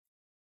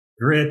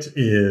Grit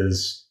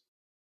is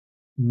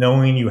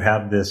knowing you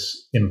have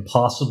this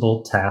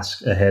impossible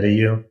task ahead of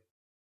you,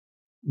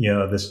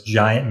 this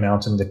giant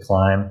mountain to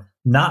climb,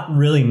 not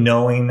really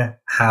knowing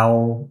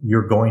how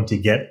you're going to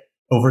get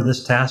over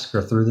this task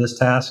or through this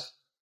task,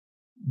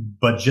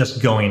 but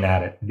just going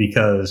at it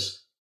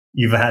because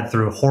you've had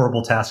through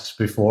horrible tasks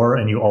before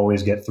and you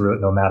always get through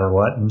it no matter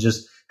what. And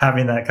just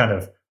having that kind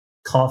of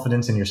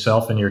confidence in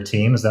yourself and your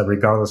teams that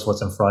regardless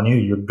what's in front of you,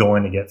 you're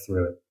going to get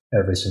through it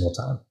every single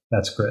time.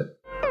 That's grit.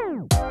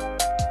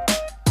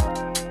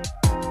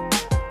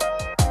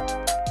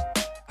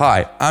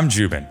 Hi, I'm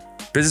Jubin,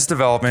 business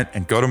development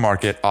and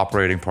go-to-market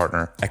operating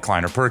partner at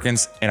Kleiner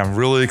Perkins, and I'm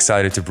really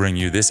excited to bring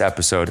you this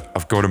episode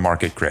of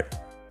Go-to-Market Grit,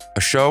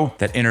 a show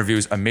that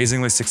interviews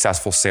amazingly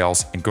successful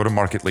sales and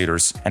go-to-market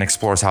leaders and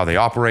explores how they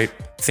operate,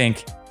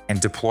 think,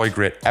 and deploy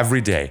grit every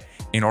day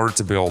in order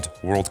to build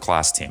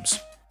world-class teams.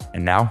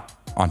 And now,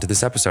 on to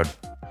this episode.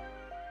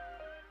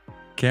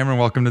 Cameron,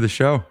 welcome to the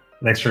show.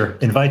 Thanks for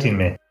inviting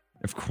me.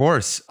 Of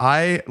course.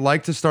 I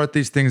like to start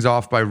these things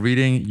off by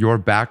reading your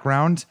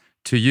background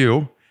to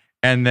you,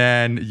 and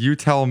then you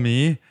tell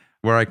me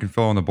where I can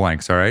fill in the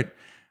blanks, all right?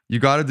 You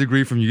got a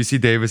degree from UC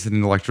Davis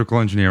in electrical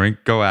engineering.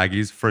 Go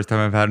Aggies. First time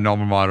I've had an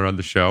alma mater on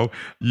the show.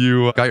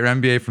 You got your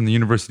MBA from the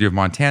University of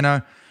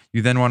Montana.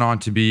 You then went on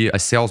to be a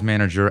sales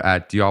manager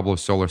at Diablo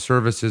Solar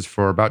Services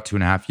for about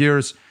 2.5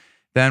 years.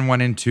 Then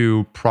went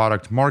into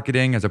product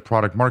marketing as a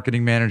product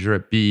marketing manager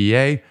at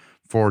BEA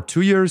for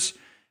 2 years.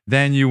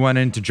 Then you went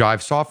into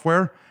Jive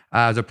Software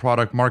as a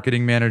product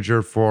marketing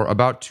manager for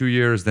about 2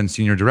 years, then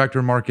senior director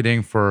of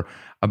marketing for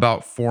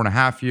about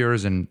 4.5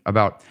 years. And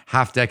about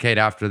half decade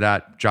after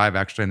that, Jive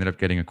actually ended up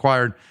getting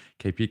acquired,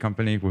 KP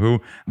company,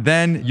 woohoo.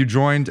 Then you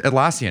joined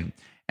Atlassian.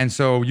 And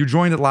so you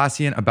joined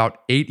Atlassian about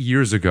 8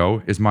 years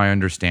ago, is my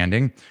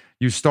understanding.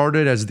 You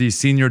started as the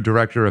senior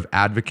director of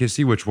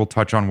advocacy, which we'll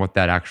touch on what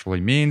that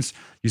actually means.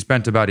 You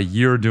spent about a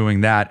year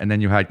doing that, and then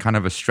you had kind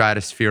of a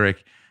stratospheric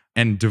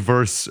and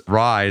diverse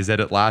rise at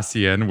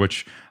Atlassian,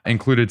 which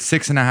included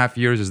 6.5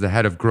 years as the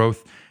head of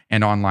growth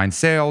and online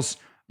sales.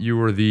 You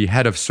were the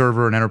head of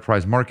server and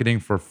enterprise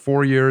marketing for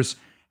 4 years,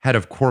 head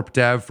of corp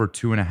dev for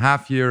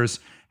 2.5 years,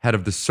 head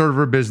of the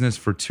server business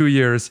for 2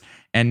 years,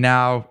 and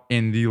now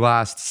in the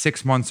last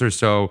 6 months or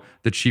so,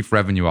 the chief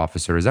revenue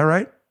officer. Is that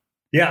right?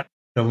 Yeah.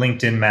 The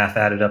LinkedIn math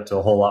added up to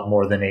a whole lot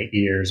more than 8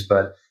 years,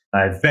 but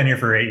I've been here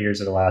for 8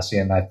 years at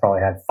Atlassian. I've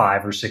probably had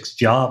 5 or 6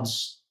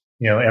 jobs.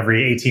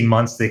 Every 18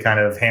 months, they kind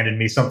of handed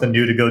me something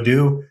new to go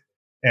do.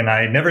 And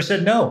I never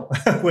said no,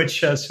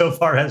 which so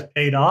far has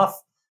paid off.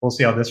 We'll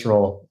see how this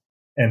role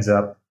ends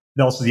up.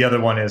 Also, the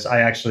other one is I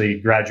actually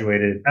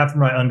graduated after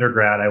my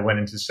undergrad. I went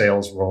into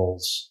sales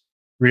roles,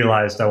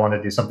 realized I wanted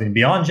to do something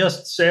beyond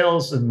just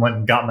sales, and went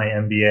and got my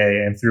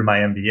MBA. And through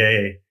my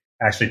MBA,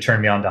 actually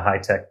turned me on to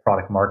high-tech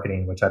product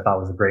marketing, which I thought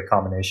was a great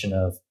combination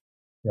of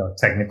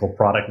technical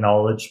product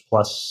knowledge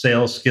plus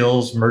sales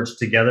skills merged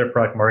together.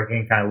 Product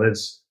marketing kind of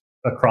lives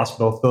across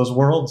both those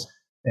worlds.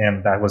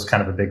 And that was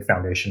kind of a big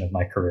foundation of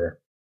my career.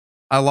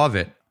 I love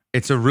it.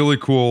 It's a really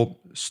cool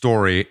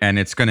story, and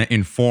it's going to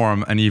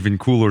inform an even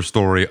cooler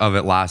story of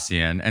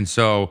Atlassian. And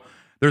so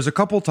there's a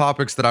couple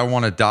topics that I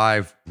want to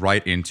dive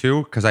right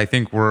into because I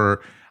think we're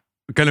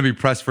going to be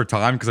pressed for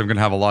time because I'm going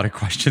to have a lot of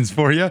questions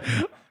for you.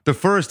 The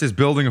first is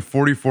building a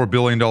 $44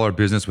 billion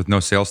business with no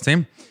sales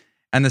team.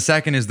 And the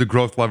second is the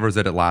growth levers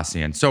at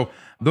Atlassian. So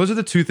those are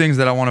the two things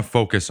that I want to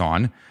focus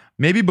on.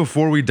 Maybe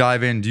before we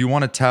dive in, do you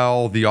want to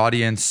tell the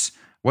audience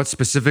what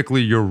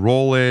specifically your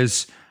role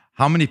is?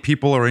 How many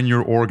people are in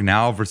your org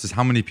now versus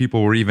how many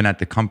people were even at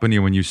the company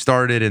when you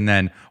started, and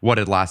then what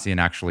Atlassian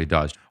actually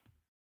does?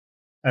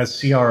 As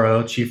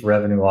CRO, Chief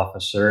Revenue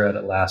Officer at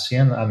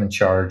Atlassian, I'm in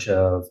charge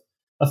of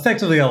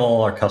effectively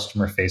all our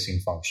customer-facing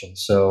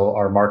functions. So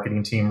our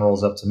marketing team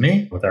rolls up to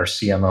me with our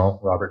CMO,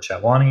 Robert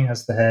Chatwani,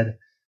 as the head.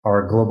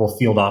 Our global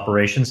field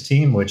operations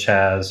team, which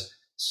has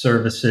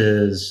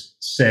services,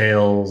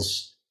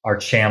 sales, our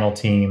channel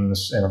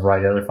teams, and a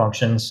variety of other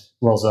functions,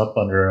 rolls up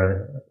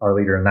under our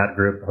leader in that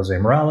group, Jose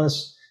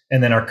Morales.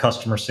 And then our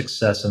customer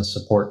success and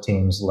support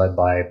teams led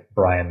by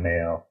Brian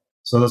Mayo.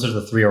 So those are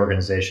the 3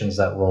 organizations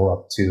that roll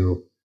up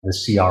to the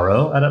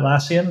CRO at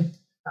Atlassian.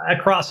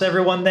 Across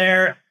everyone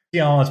there,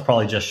 it's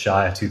probably just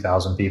shy of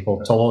 2,000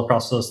 people total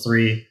across those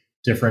 3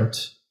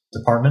 different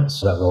departments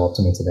that roll up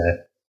to me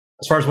today.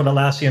 As far as what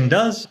Atlassian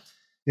does,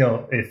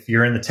 if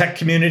you're in the tech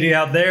community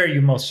out there,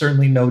 you most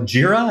certainly know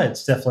Jira.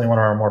 It's definitely one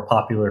of our more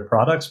popular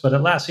products, but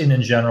Atlassian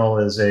in general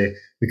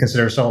we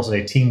consider ourselves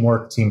a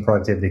teamwork, team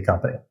productivity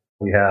company.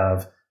 We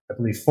have, I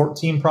believe,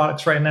 14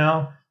 products right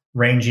now,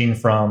 ranging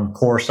from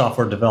core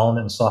software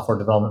development and software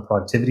development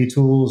productivity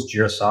tools,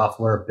 Jira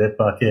Software,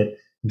 Bitbucket,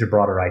 into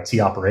broader IT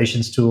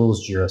operations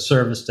tools, Jira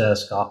Service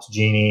Desk,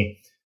 Opsgenie.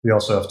 We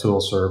also have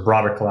tools for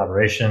broader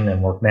collaboration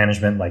and work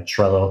management like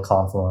Trello,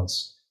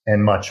 Confluence,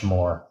 and much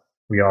more.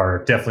 We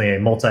are definitely a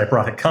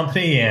multi-product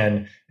company,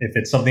 and if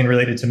it's something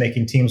related to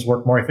making teams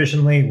work more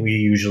efficiently, we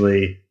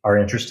usually are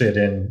interested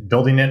in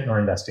building it or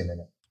investing in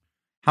it.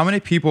 How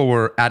many people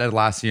were at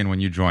Atlassian when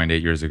you joined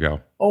 8 years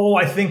ago? Oh,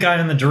 I think I'm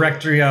in the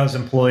directory. I was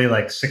employee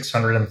like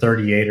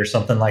 638 or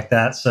something like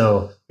that.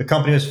 So the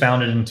company was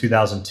founded in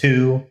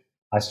 2002.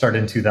 I started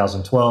in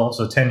 2012,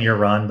 so 10-year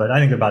run, but I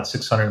think about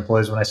 600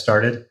 employees when I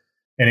started.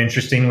 And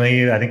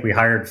interestingly, I think we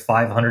hired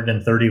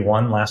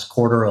 531 last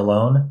quarter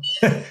alone,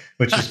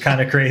 which is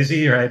kind of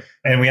crazy, right?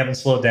 And we haven't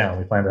slowed down.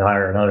 We plan to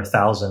hire another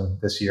 1,000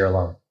 this year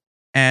alone.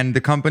 And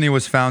the company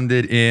was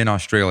founded in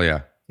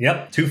Australia.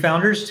 Yep, two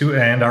founders,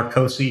 and our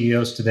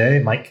co-CEOs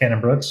today, Mike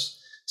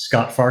Cannon-Brookes,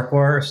 Scott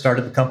Farquhar,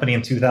 started the company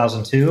in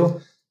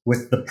 2002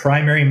 with the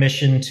primary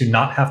mission to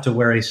not have to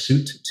wear a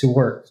suit to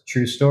work.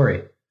 True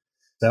story.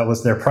 That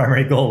was their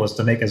primary goal, was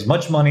to make as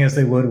much money as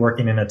they would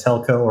working in a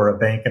telco or a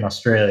bank in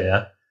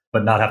Australia,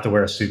 but not have to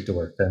wear a suit to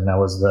work. And that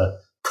was the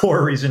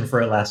core reason for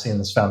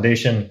Atlassian's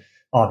foundation.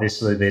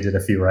 Obviously, they did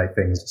a few right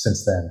things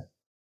since then.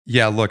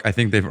 Yeah, look, I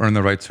think they've earned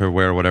the right to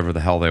wear whatever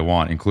the hell they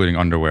want, including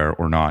underwear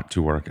or not,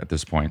 to work at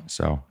this point.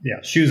 So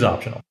yeah, shoes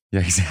optional.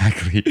 Yeah,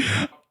 exactly.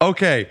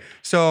 Okay,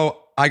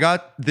 so I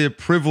got the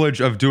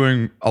privilege of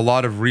doing a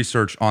lot of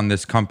research on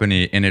this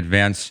company in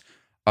advance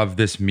of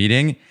this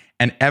meeting.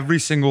 And every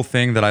single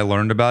thing that I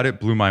learned about it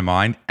blew my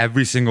mind.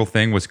 Every single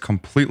thing was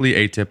completely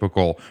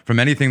atypical from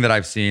anything that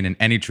I've seen in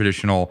any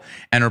traditional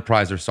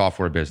enterprise or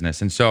software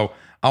business. And so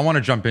I want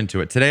to jump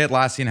into it. Today,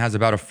 Atlassian has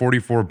about a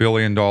 $44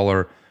 billion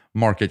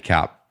market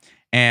cap.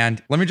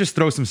 And let me just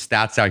throw some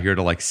stats out here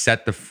to like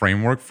set the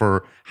framework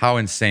for how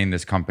insane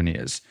this company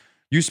is.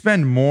 You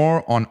spend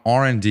more on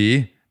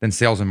R&D than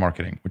sales and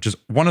marketing, which is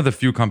one of the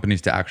few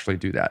companies to actually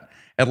do that.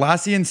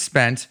 Atlassian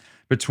spent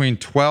between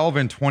 12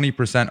 and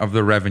 20% of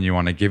the revenue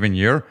on a given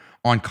year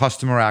on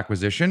customer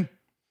acquisition.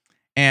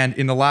 And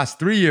in the last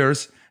 3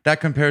 years,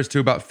 that compares to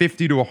about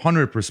 50 to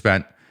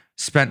 100%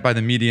 spent by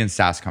the median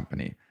SaaS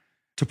company.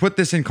 To put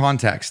this in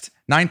context,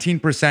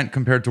 19%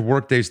 compared to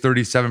Workday's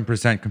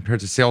 37% compared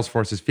to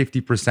Salesforce's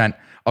 50%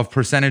 of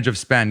percentage of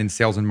spend in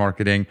sales and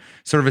marketing,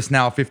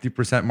 ServiceNow 50%,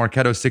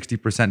 Marketo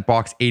 60%,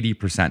 Box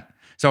 80%.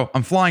 So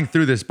I'm flying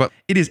through this, but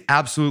it is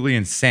absolutely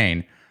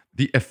insane,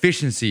 the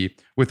efficiency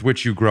with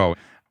which you grow.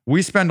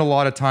 We spend a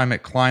lot of time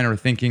at Kleiner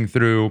thinking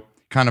through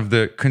kind of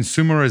the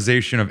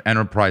consumerization of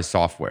enterprise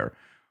software.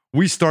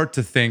 We start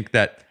to think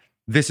that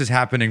this is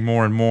happening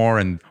more and more,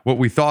 and what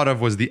we thought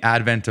of was the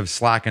advent of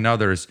Slack and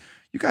others.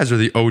 You guys are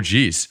the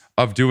OGs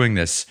of doing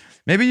this.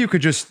 Maybe you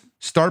could just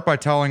start by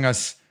telling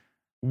us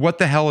what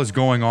the hell is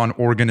going on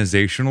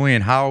organizationally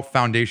and how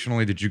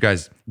foundationally did you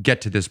guys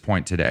get to this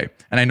point today?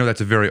 And I know that's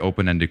a very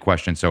open-ended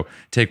question, so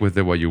take with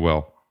it what you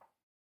will.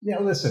 Yeah,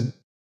 listen,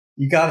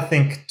 you got to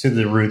think to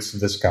the roots of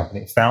this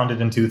company.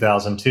 Founded in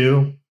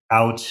 2002,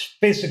 out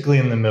basically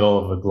in the middle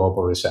of a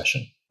global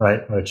recession,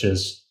 right? Which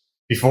is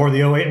before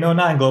the 08 and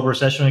 09 global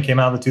recession, it came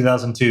out of the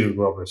 2002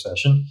 global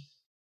recession.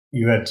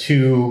 You had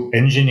two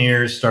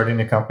engineers starting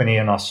a company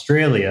in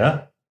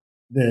Australia.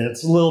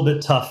 It's a little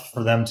bit tough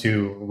for them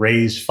to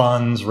raise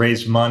funds,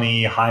 raise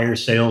money, hire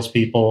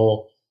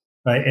salespeople,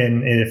 right?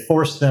 And it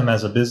forced them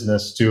as a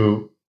business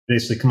to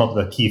basically come up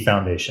with a key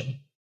foundation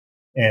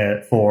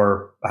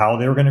for how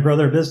they were going to grow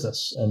their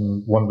business.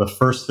 And one of the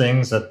first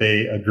things that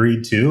they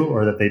agreed to,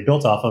 or that they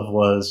built off of,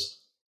 was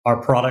our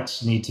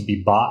products need to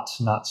be bought,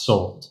 not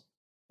sold.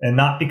 And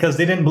not because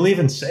they didn't believe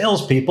in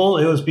salespeople,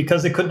 it was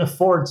because they couldn't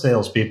afford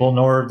salespeople,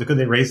 nor could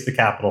they raise the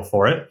capital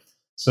for it.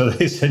 So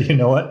they said, you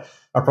know what?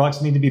 Our products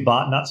need to be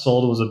bought, not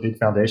sold, was a big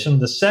foundation.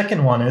 The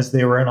second one is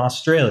they were in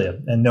Australia,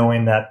 and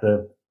knowing that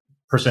the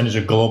percentage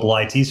of global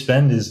IT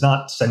spend is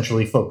not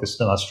centrally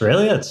focused in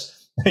Australia,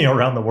 it's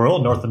around the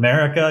world, North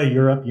America,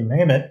 Europe, you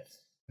name it,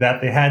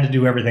 that they had to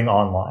do everything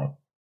online.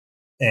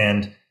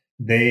 And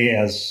they,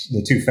 as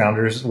the two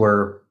founders,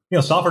 were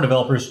software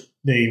developers.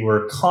 They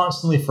were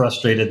constantly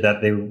frustrated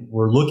that they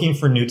were looking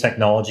for new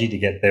technology to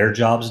get their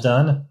jobs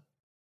done,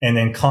 and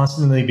then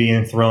constantly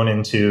being thrown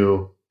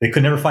into, they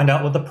could never find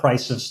out what the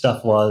price of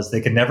stuff was. They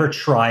could never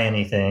try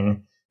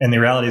anything. And the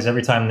reality is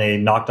every time they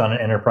knocked on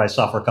an enterprise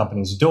software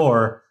company's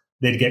door,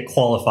 they'd get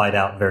qualified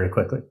out very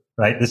quickly,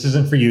 right? This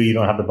isn't for you. You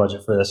don't have the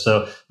budget for this.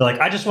 So they're like,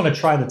 I just want to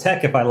try the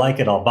tech. If I like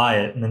it, I'll buy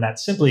it. And then that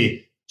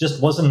simply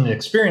just wasn't an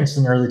experience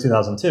in early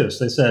 2002.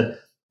 So they said,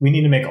 we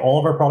need to make all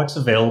of our products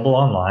available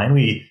online.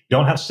 We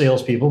don't have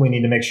salespeople. We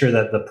need to make sure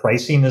that the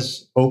pricing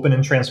is open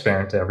and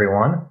transparent to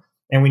everyone.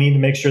 And we need to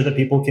make sure that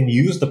people can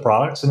use the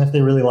products. And if they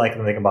really like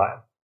them, they can buy them.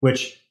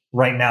 Which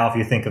right now, if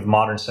you think of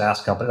modern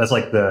SaaS companies, that's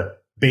like the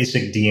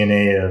basic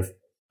DNA of,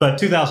 but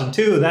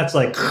 2002, that's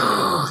like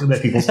that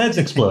people's heads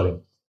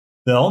exploding.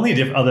 The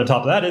only other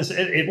top of that is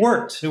it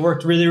worked. It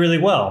worked really, really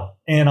well.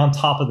 And on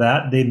top of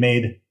that, they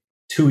made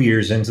 2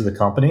 years into the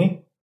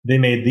company, they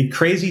made the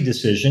crazy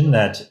decision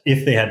that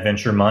if they had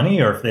venture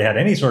money or if they had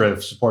any sort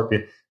of support,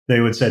 they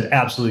would said,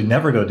 absolutely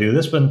never go do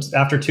this. But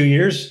after 2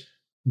 years,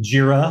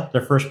 Jira,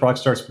 their first product,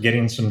 starts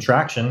getting some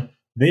traction.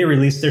 They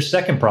released their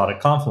second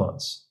product,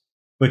 Confluence,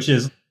 which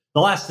is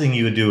the last thing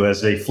you would do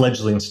as a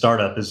fledgling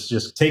startup is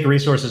just take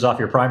resources off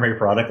your primary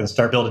product and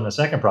start building a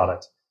second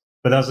product.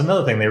 But that was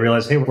another thing. They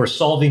realized, hey, we're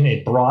solving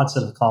a broad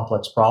set of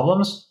complex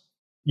problems.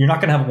 you're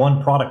not going to have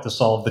one product to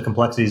solve the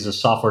complexities of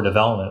software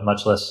development,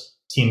 much less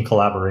team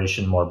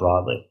collaboration more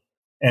broadly.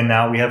 And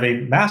now we have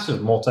a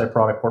massive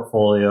multi-product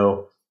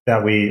portfolio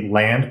that we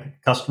land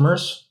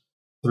customers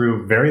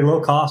through very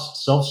low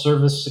cost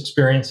self-service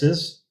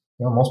experiences.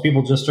 Most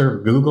people just are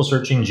Google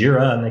searching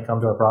Jira and they come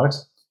to our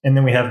products. And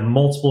then we have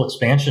multiple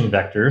expansion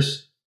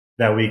vectors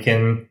that we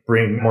can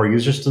bring more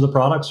users to the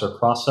products or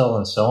cross-sell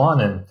and so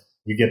on. And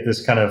you get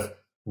this kind of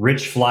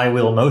rich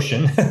flywheel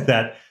motion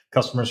that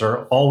customers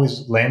are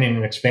always landing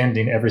and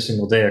expanding every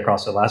single day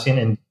across Atlassian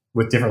and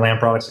with different land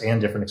products and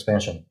different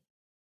expansion.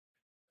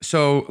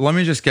 So let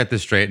me just get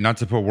this straight, not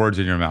to put words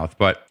in your mouth,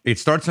 but it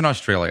starts in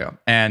Australia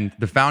and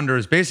the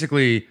founders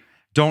basically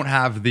don't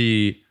have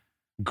the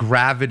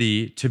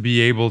gravity to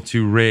be able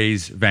to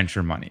raise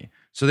venture money.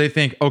 So they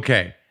think,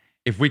 okay,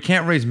 if we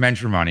can't raise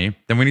venture money,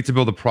 then we need to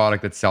build a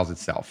product that sells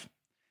itself.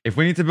 If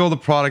we need to build a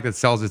product that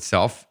sells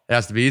itself, it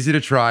has to be easy to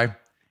try. It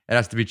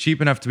has to be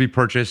cheap enough to be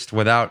purchased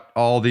without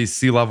all these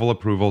C-level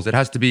approvals. It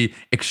has to be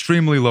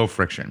extremely low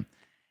friction.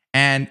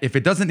 And if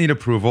it doesn't need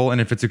approval and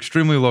if it's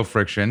extremely low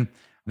friction,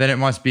 then it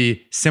must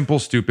be simple,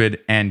 stupid,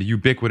 and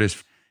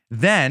ubiquitous.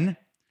 Then,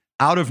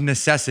 out of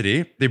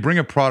necessity, they bring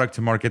a product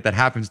to market that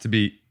happens to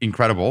be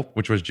incredible,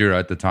 which was Jira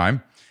at the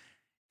time.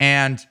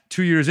 And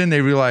 2 years in,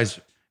 they realize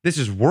this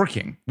is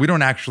working. We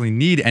don't actually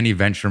need any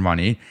venture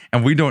money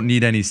and we don't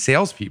need any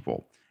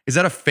salespeople. Is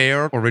that a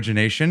fair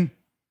origination?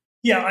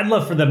 Yeah, I'd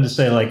love for them to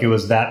say like it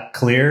was that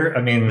clear.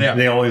 I mean,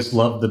 They always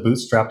loved the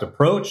bootstrapped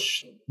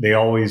approach. They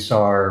always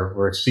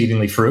were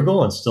exceedingly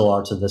frugal and still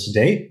are to this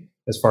date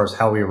as far as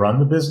how we run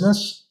the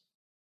business.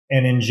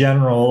 And in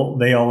general,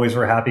 they always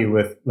were happy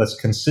with let's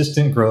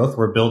consistent growth.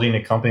 We're building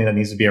a company that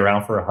needs to be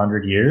around for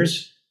 100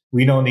 years.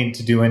 We don't need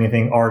to do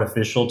anything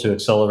artificial to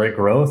accelerate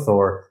growth,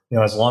 or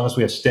as long as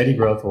we have steady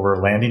growth where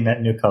we're landing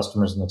net new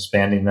customers and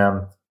expanding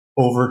them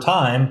over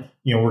time,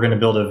 we're going to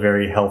build a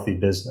very healthy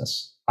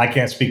business. I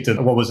can't speak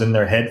to what was in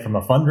their head from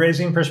a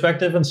fundraising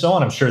perspective and so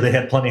on. I'm sure they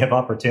had plenty of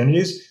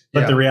opportunities,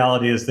 but the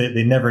reality is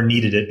they never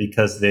needed it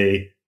because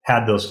they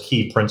had those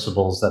key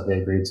principles that they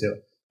agreed to.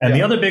 And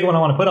the other big one I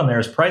want to put on there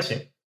is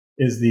pricing,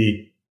 is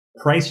the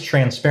price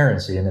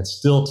transparency. And it's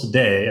still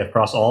today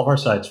across all of our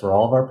sites for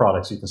all of our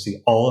products, you can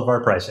see all of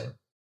our pricing.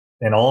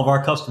 And all of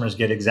our customers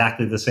get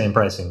exactly the same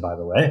pricing, by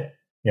the way.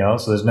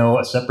 So there's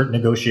no separate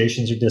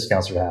negotiations or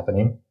discounts are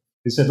happening.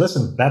 They said,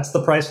 listen, that's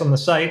the price on the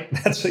site.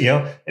 That's,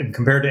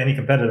 compared to any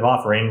competitive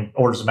offering,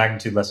 orders of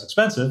magnitude less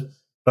expensive,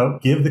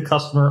 but give the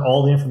customer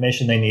all the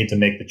information they need to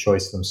make the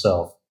choice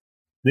themselves.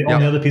 The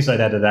only other piece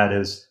I'd add to that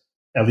is,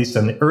 at least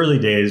in the early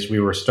days, we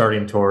were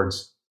starting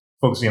towards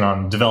focusing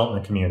on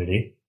development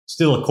community,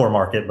 still a core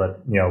market,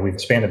 but we've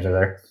expanded to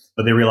there.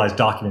 But they realized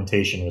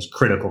documentation was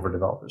critical for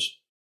developers.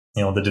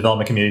 The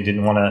development community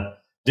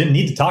didn't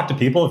need to talk to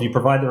people. If you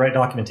provide the right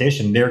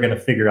documentation, they're going to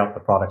figure out the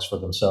products for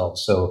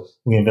themselves. So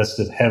we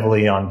invested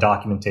heavily on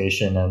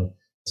documentation and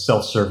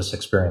self-service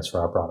experience for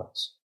our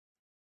products.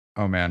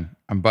 Oh man,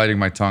 I'm biting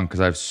my tongue because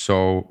I have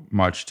so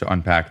much to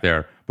unpack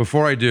there.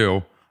 Before I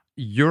do,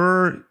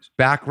 your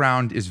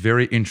background is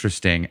very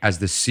interesting as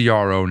the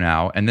CRO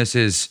now, and this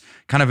is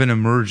kind of an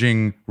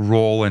emerging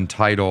role and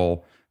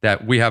title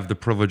that we have the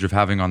privilege of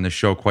having on this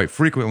show quite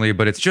frequently,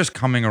 but it's just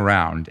coming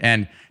around.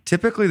 And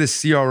typically the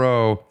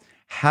CRO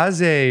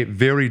has a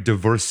very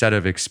diverse set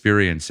of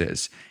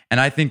experiences. And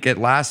I think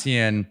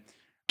Atlassian,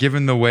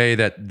 given the way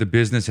that the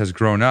business has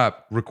grown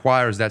up,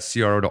 requires that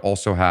CRO to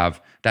also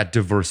have that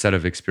diverse set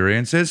of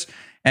experiences.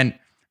 And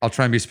I'll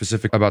try and be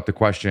specific about the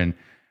question.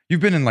 You've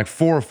been in like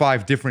 4 or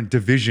 5 different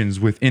divisions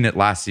within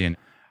Atlassian.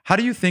 How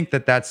do you think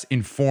that that's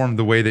informed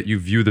the way that you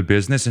view the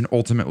business and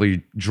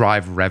ultimately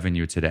drive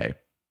revenue today?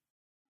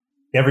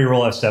 Every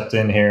role I've stepped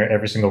in here,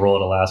 every single role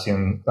at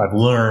Atlassian, I've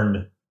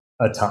learned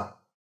a ton.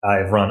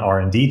 I've run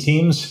R&D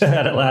teams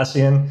at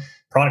Atlassian,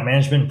 product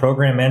management,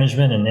 program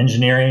management, and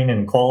engineering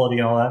and quality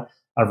and all that.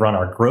 I've run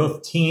our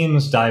growth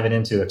teams, diving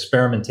into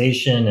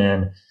experimentation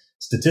and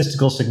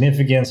statistical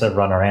significance. I've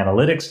run our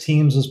analytics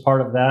teams as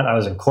part of that. I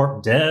was in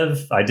corp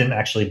dev. I didn't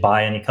actually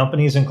buy any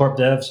companies in corp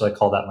dev, so I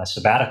call that my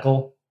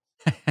sabbatical.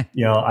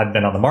 I've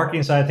been on the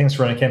marketing side of things,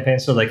 running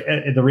campaigns. So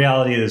the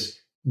reality is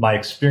my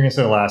experience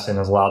at Atlassian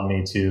has allowed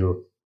me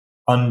to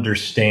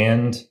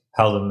understand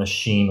how the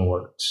machine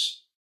works.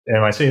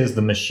 And when I say is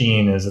the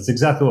machine is, it's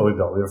exactly what we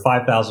built. We were a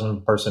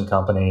 5,000 person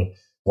company,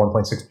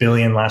 1.6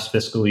 billion last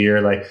fiscal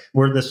year.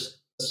 We're this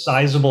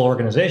sizable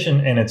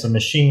organization and it's a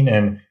machine,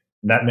 and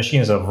that machine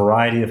has a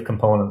variety of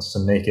components to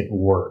make it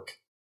work.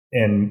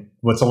 And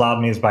what's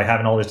allowed me is by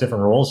having all these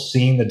different roles,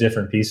 seeing the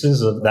different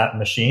pieces of that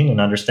machine and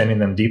understanding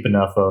them deep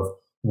enough of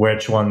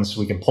which ones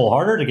we can pull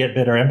harder to get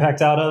better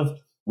impact out of,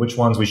 which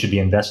ones we should be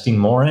investing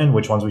more in,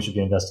 which ones we should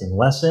be investing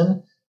less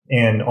in,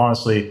 and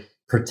honestly,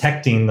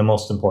 protecting the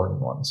most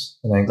important ones.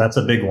 And I think that's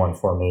a big one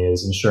for me,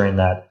 is ensuring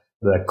that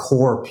the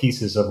core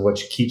pieces of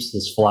which keeps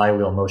this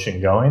flywheel motion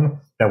going,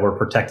 that we're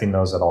protecting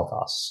those at all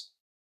costs.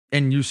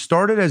 And you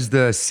started as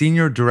the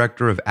Senior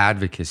Director of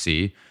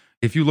Advocacy.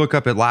 If you look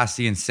up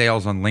Atlassian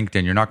sales on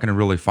LinkedIn, you're not going to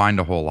really find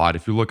a whole lot.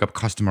 If you look up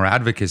customer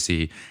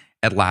advocacy,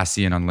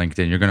 Atlassian on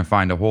LinkedIn. You're going to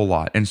find a whole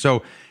lot. And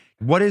so,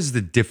 what is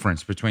the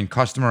difference between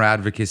customer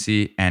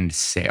advocacy and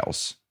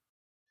sales?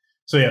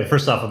 So yeah,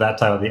 first off, with that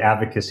title, the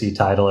advocacy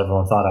title,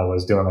 everyone thought I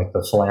was doing like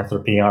the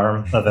philanthropy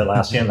arm of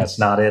Atlassian. That's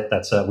not it.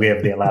 We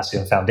have the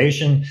Atlassian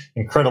Foundation,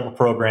 incredible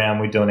program.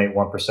 We donate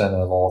 1%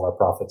 of all of our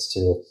profits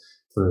to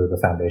through the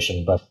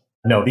foundation. But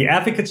no, the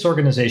advocates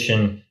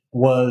organization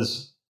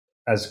was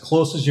as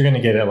close as you're going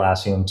to get at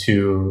Atlassian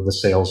to the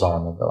sales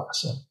arm of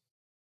Atlassian.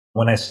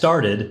 When I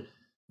started,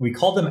 we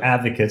called them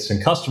advocates,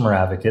 and customer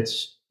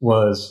advocates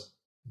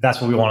that's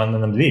what we wanted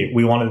them to be.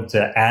 We wanted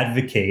to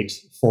advocate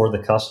for the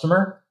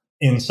customer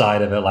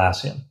inside of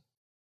Atlassian.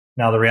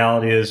 Now, the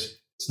reality is,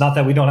 it's not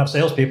that we don't have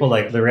salespeople.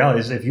 Like, the reality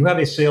is, if you have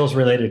a sales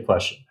related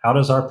question, how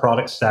does our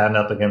product stand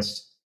up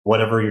against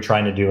whatever you're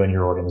trying to do in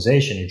your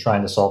organization? You're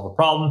trying to solve a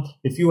problem.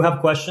 If you have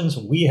questions,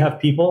 we have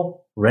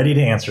people ready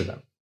to answer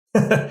them.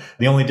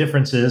 The only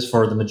difference is,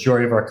 for the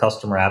majority of our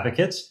customer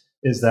advocates,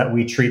 is that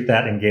we treat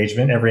that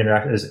engagement, every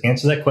interaction, as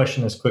answer that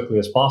question as quickly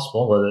as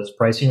possible, whether it's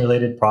pricing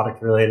related,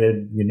 product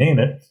related, you name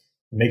it.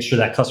 Make sure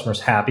that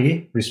customer's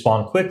happy,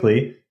 respond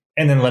quickly,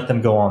 and then let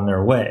them go on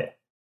their way.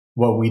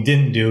 What we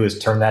didn't do is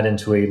turn that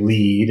into a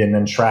lead and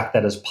then track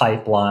that as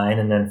pipeline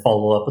and then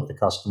follow up with the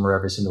customer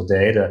every single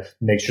day to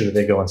make sure that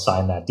they go and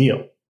sign that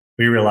deal.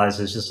 We realized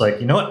it's just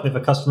like, you know what, if a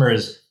customer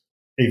is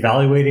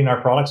evaluating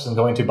our products and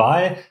going to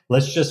buy,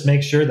 let's just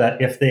make sure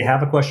that if they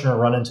have a question or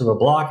run into a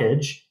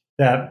blockage,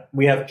 that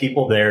we have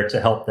people there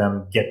to help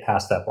them get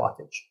past that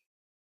blockage.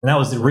 And that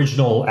was the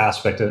original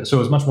aspect of it. So it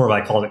was much more of,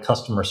 I called it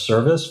customer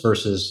service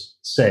versus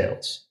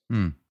sales.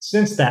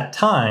 Since that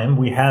time,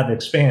 we have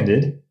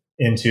expanded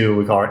into,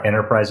 we call our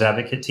enterprise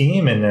advocate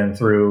team. And then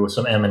through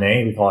some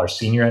M&A, we call our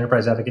senior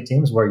enterprise advocate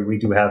teams, where we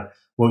do have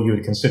what you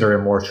would consider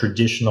a more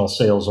traditional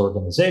sales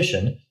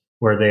organization,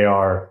 where they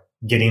are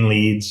getting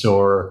leads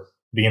or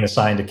being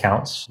assigned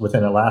accounts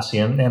within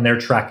Atlassian, and they're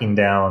tracking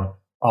down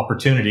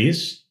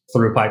opportunities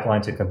through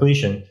pipeline to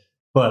completion.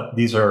 But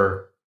these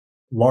are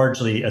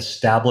largely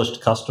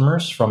established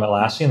customers from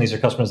Atlassian. These are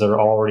customers that are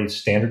already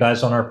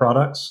standardized on our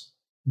products.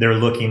 They're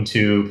looking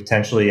to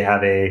potentially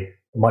have a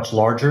much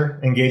larger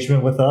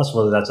engagement with us,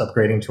 whether that's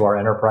upgrading to our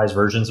enterprise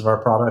versions of our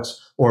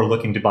products or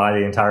looking to buy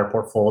the entire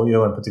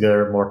portfolio and put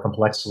together more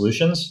complex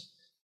solutions.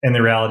 And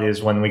the reality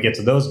is, when we get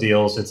to those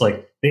deals, it's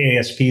like the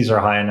ASPs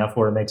are high enough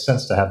where it makes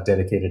sense to have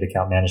dedicated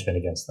account management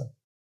against them.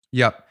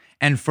 Yep.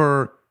 And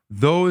for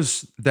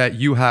those that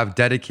you have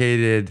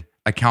dedicated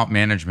account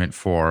management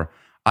for,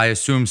 I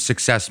assume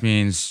success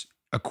means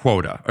a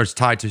quota or it's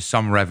tied to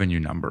some revenue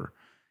number.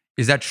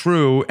 Is that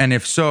true? And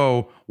if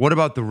so, what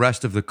about the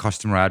rest of the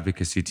customer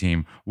advocacy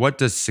team? What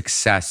does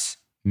success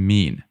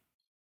mean?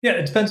 Yeah,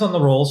 it depends on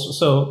the roles.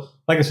 So,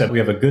 like I said, we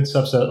have a good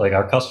subset, like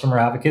our customer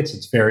advocates.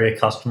 It's very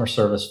customer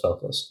service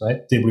focused,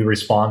 right? Did we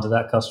respond to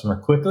that customer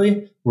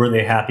quickly? Were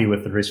they happy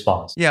with the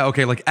response? Yeah,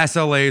 okay, like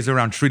SLAs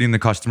around treating the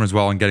customers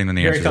well and getting them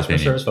the answers. Very customer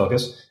service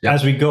focused. Yep.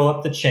 As we go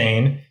up the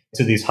chain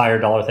to these higher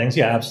dollar things,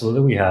 yeah,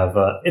 absolutely. We have,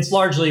 it's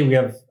largely, we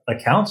have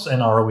accounts,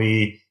 and are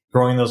we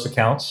growing those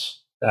accounts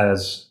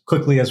as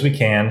quickly as we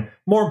can?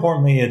 More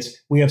importantly,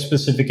 we have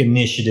specific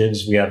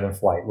initiatives we have in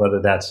flight,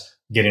 whether that's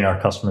getting our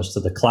customers to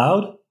the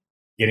cloud,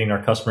 getting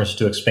our customers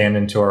to expand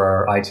into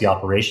our IT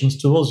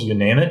operations tools, you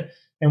name it.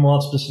 And we'll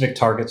have specific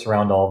targets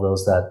around all of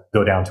those that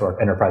go down to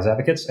our enterprise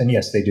advocates. And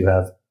yes, they do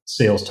have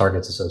sales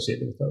targets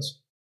associated with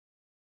those.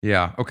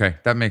 Yeah, okay,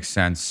 that makes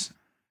sense.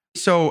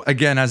 So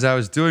again, as I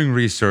was doing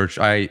research,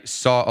 I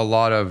saw a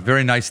lot of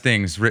very nice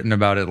things written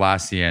about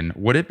Atlassian.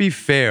 Would it be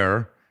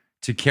fair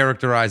to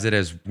characterize it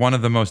as one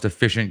of the most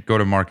efficient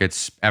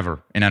go-to-markets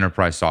ever in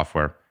enterprise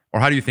software? Or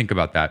how do you think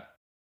about that?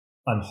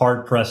 I'm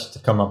hard pressed to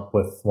come up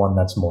with one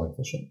that's more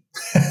efficient.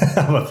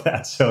 How about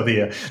that? So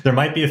there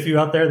might be a few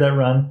out there that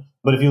run,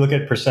 but if you look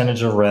at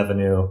percentage of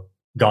revenue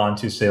gone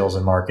to sales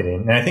and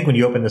marketing, and I think when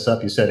you open this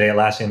up, you said, hey,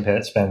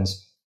 Atlassian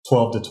spends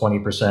 12 to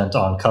 20%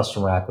 on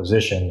customer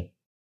acquisition.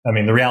 I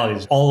mean, the reality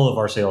is all of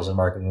our sales and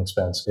marketing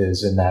expense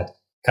is in that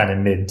kind of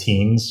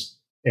mid-teens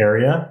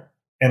area.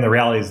 And the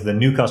reality is the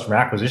new customer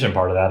acquisition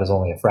part of that is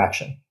only a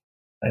fraction.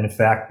 And in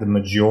fact, the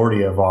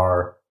majority of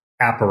our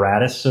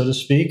apparatus, so to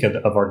speak,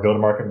 of our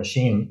go-to-market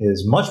machine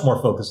is much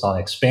more focused on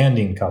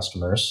expanding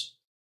customers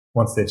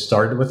once they've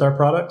started with our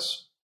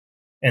products,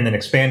 and then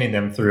expanding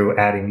them through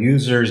adding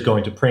users,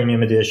 going to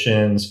premium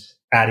editions,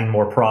 adding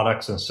more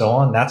products, and so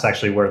on. That's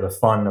actually where the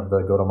fun of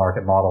the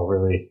go-to-market model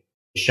really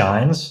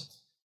shines.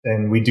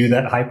 And we do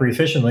that hyper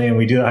efficiently. And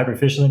we do that hyper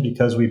efficiently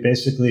because we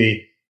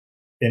basically,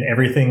 in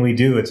everything we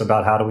do, it's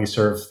about how do we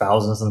serve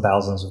thousands and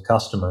thousands of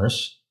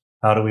customers?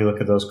 How do we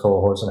look at those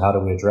cohorts and how do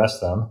we address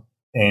them?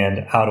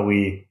 And how do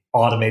we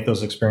automate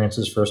those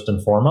experiences first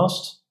and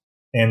foremost?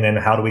 And then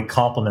how do we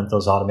complement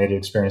those automated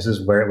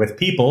experiences with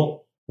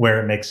people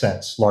where it makes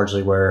sense,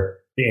 largely where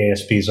the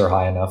ASPs are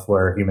high enough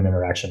where human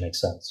interaction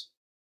makes sense.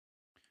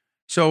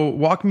 So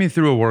walk me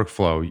through a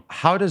workflow.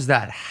 How does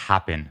that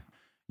happen?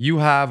 You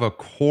have a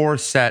core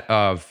set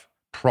of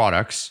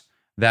products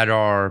that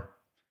are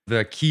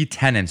the key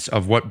tenets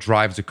of what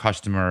drives a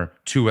customer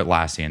to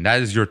Atlassian.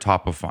 That is your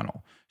top of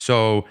funnel.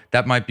 So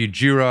that might be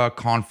Jira,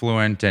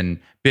 Confluent,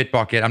 and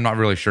Bitbucket. I'm not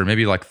really sure.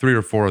 Maybe like 3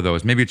 or 4 of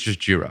those. Maybe it's just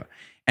Jira.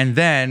 And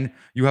then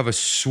you have a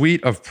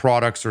suite of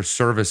products or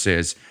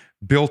services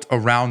built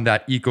around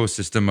that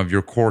ecosystem of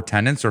your core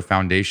tenants or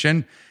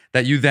foundation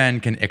that you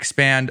then can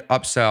expand,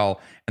 upsell,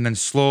 and then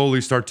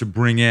slowly start to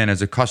bring in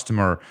as a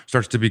customer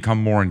starts to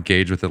become more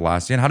engaged with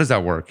Atlassian. How does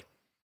that work?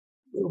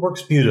 It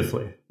works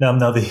beautifully. So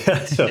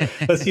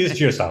let's use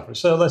Jira Software.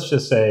 So let's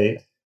just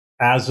say,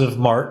 as of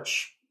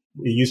March,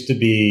 it used to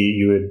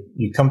be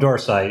you'd come to our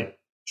site,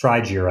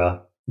 try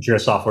Jira. Jira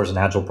Software is an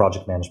agile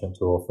project management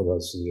tool for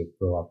those of you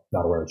who are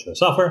not aware of Jira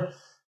Software.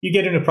 You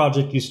get in a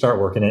project, you start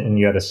working it, and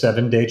you had a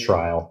 7-day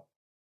trial.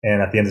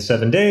 And at the end of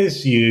 7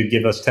 days, you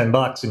give us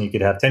 $10 and you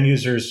could have 10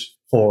 users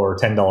for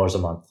 $10 a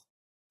month.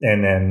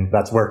 And then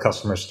that's where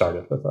customers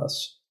started with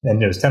us.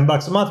 And it was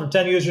 $10 a month for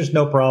 10 users,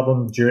 no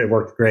problem. Jira, it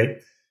worked great.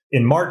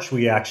 In March,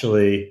 we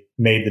actually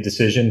made the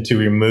decision to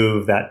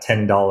remove that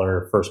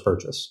 $10 first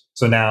purchase.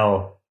 So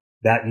now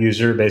that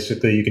user,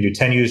 basically, you can do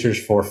 10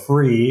 users for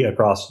free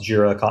across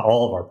Jira,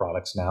 all of our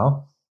products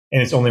now.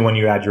 And it's only when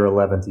you add your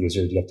 11th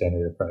user do you have to enter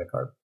your credit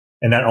card.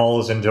 And that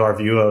all is into our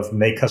view of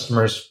make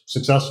customers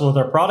successful with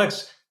our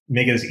products,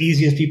 make it as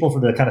easy as people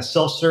for to kind of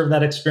self-serve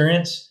that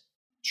experience,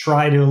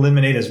 try to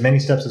eliminate as many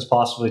steps as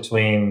possible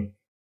between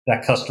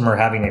that customer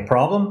having a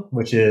problem,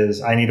 which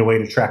is I need a way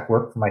to track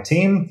work for my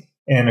team,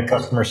 and a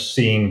customer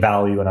seeing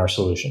value in our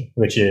solution,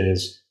 which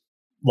is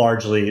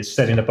largely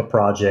setting up a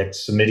project,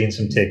 submitting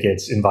some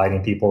tickets,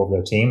 inviting people of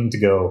their team to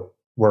go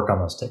work on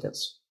those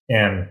tickets.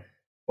 And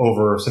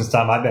since the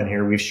time I've been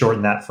here, we've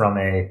shortened that from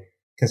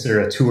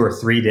consider a 2 or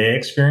 3 day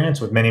experience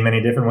with many,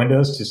 many different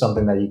windows to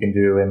something that you can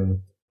do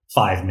in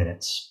 5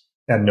 minutes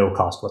at no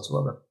cost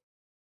whatsoever.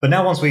 But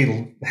now once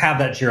we have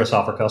that Jira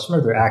Software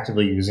customer, they're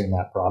actively using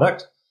that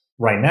product.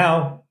 Right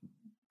now,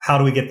 how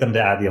do we get them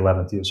to add the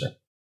 11th user?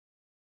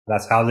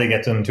 That's how they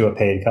get them to a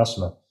paid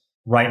customer.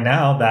 Right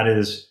now, that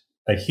is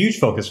a huge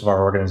focus of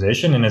our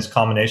organization, and it's a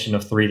combination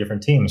of 3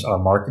 different teams. Our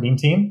marketing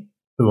team,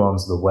 who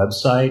owns the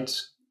website,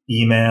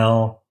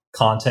 email,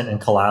 content, and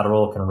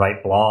collateral, can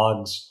write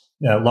blogs.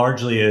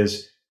 Largely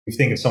is, if you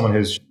think of someone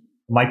who's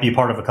might be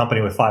part of a company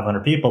with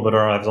 500 people, but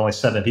there's only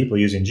 7 people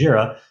using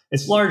Jira,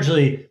 it's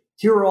largely,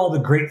 here are all the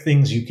great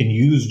things you can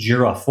use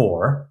Jira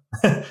for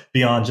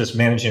beyond just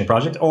managing a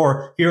project,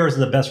 or here are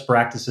the best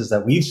practices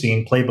that we've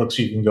seen, playbooks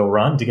you can go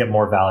run to get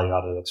more value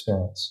out of the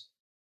experience.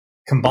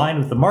 Combined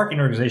with the marketing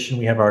organization,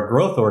 we have our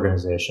growth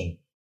organization,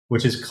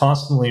 which is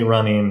constantly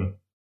running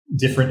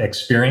different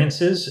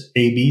experiences,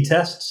 A/B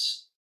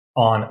tests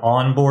on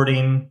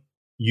onboarding,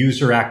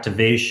 user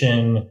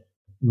activation,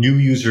 new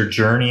user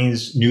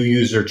journeys, new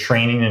user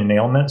training and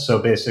enablement. So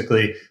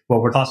basically,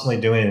 what we're constantly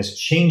doing is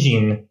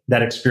changing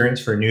that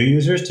experience for new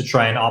users to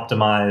try and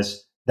optimize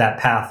that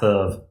path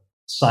of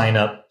sign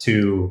up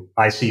to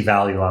I see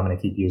value, I'm going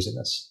to keep using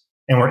this.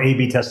 And we're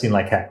A/B testing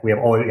like heck. We have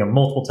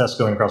multiple tests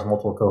going across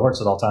multiple cohorts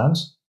at all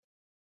times.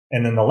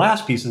 And then the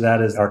last piece of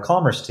that is our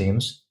commerce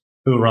teams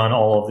who run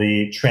all of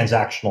the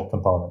transactional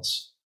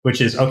components,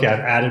 which is, okay, I've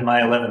added my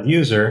 11th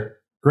user.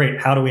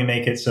 Great. How do we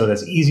make it so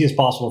that's easy as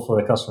possible for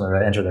the customer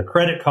to enter their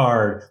credit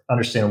card,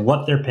 understand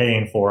what they're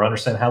paying for,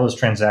 understand how those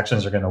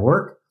transactions are going to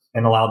work,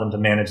 and allow them to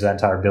manage that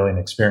entire billing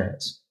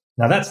experience?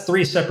 Now, that's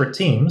 3 separate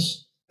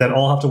teams that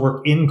all have to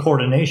work in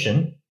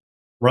coordination,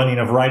 running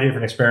a variety of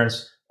different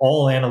experience,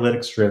 all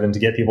analytics driven to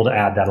get people to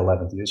add that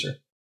 11th user.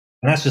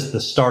 And that's just the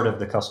start of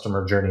the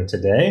customer journey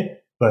today,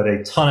 but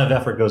a ton of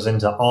effort goes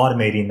into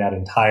automating that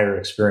entire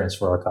experience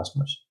for our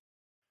customers.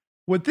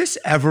 Would this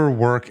ever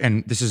work?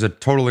 And this is a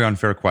totally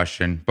unfair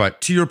question,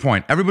 but to your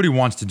point, everybody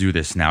wants to do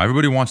this now.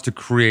 Everybody wants to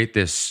create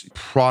this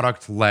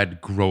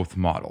product-led growth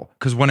model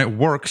because when it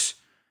works,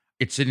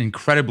 it's an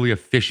incredibly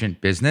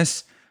efficient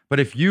business. But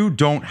if you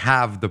don't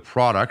have the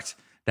product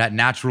that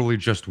naturally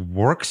just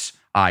works,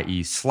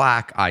 i.e.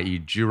 Slack, i.e.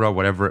 Jira,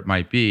 whatever it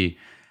might be,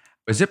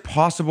 is it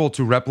possible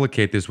to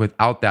replicate this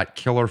without that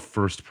killer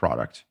first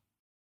product?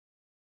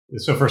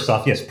 So first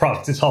off, yes,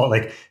 product is all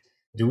like,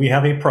 do we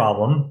have a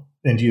problem?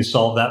 And do you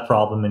solve that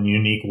problem in a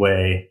unique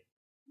way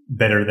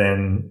better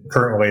than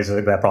current ways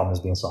that that problem is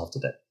being solved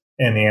today?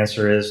 And the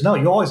answer is no,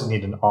 you always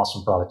need an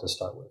awesome product to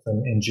start with.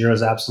 And Jira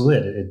is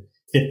absolutely it. It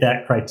fit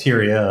that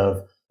criteria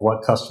of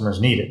what customers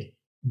needed.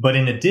 But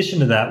in addition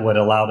to that, what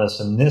allowed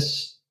us in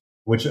this,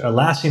 which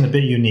Atlassian a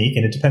bit unique,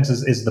 and it depends,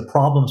 is the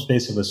problem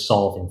space it was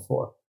solving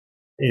for,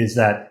 is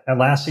that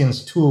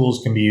Atlassian's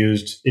tools can be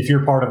used if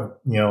you're part of,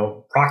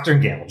 Procter &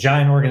 Gamble,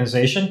 giant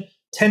organization.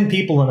 10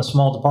 people in a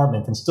small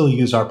department can still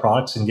use our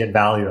products and get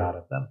value out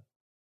of them.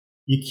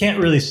 You can't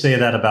really say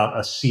that about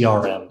a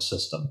CRM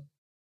system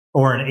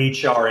or an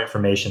HR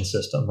information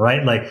system,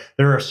 right? Like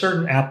there are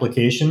certain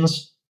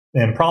applications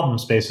and problem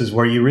spaces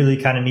where you really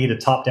kind of need a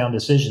top-down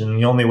decision. And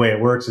the only way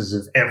it works is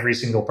if every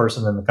single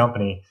person in the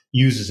company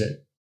uses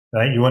it,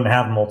 right? You wouldn't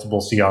have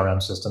multiple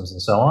CRM systems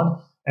and so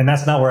on. And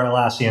that's not where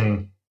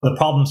Atlassian, the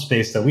problem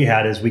space that we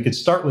had is we could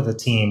start with a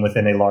team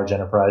within a large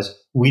enterprise.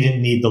 We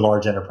didn't need the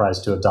large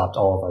enterprise to adopt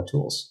all of our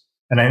tools.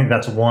 And I think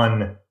that's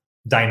one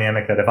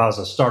dynamic that if I was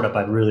a startup,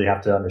 I'd really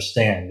have to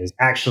understand is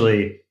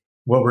actually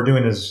what we're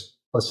doing is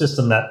a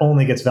system that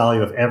only gets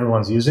value if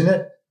everyone's using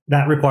it.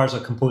 That requires a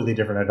completely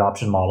different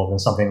adoption model than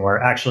something where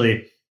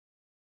actually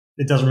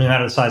it doesn't really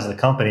matter the size of the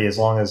company. As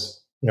long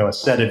as a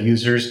set of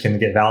users can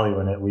get value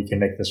in it, we can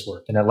make this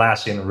work. And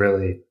Atlassian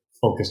really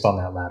focused on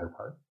that latter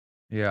part.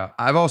 Yeah.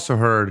 I've also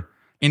heard,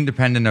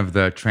 independent of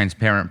the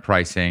transparent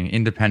pricing,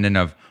 independent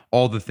of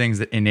all the things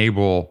that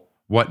enable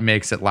what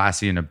makes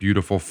Atlassian a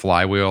beautiful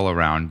flywheel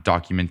around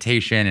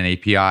documentation and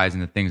APIs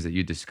and the things that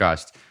you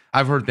discussed,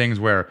 I've heard things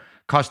where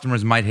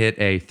customers might hit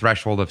a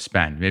threshold of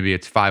spend. Maybe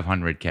it's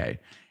 500K.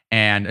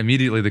 And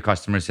immediately the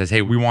customer says,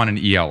 hey, we want an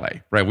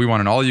ELA, right? We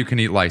want an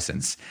all-you-can-eat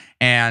license.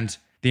 And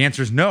the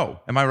answer is no.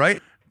 Am I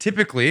right?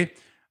 Typically,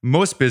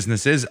 most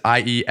businesses,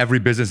 i.e. every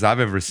business I've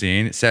ever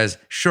seen, says,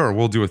 sure,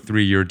 we'll do a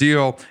 3-year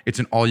deal. It's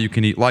an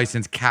all-you-can-eat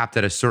license capped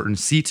at a certain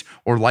seat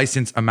or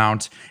license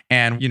amount.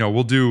 And,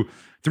 we'll do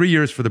 3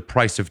 years for the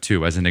price of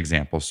 2, as an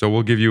example. So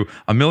we'll give you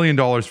 $1 million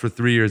for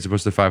 3 years as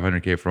opposed to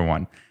 500K for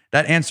 1.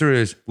 That answer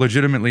is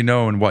legitimately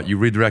no. And what, you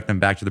redirect them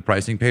back to the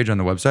pricing page on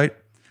the website?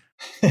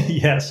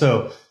 Yeah.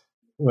 So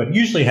what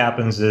usually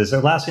happens is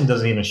Atlassian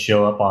doesn't even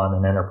show up on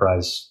an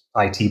enterprise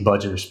IT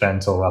budget or spend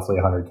until roughly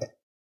 100K.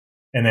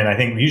 And then I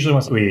think usually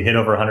once we hit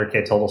over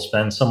 100K total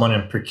spend, someone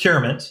in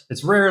procurement,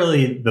 it's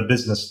rarely the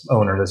business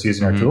owner that's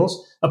using our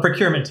tools, a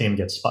procurement team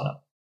gets spun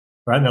up,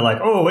 right? And they're like,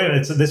 oh, wait,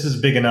 this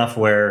is big enough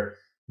where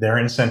they're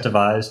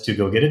incentivized to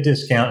go get a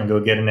discount and go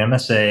get an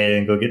MSA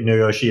and go get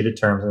negotiated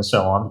terms and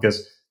so on,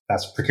 because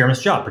that's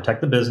procurement's job,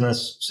 protect the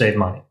business, save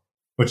money,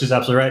 which is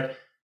absolutely right.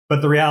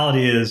 But the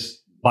reality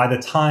is, by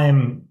the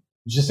time,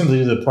 just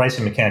simply the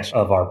pricing mechanics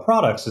of our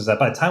products is that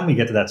by the time we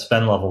get to that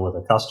spend level with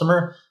a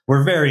customer,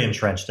 we're very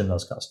entrenched in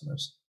those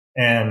customers.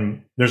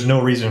 And there's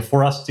no reason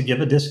for us to give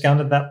a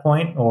discount at that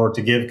point or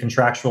to give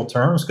contractual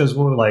terms, because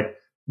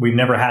we've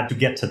never had to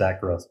get to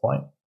that growth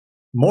point.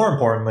 More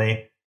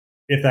importantly,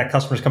 if that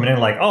customer's coming in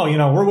like, oh,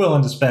 we're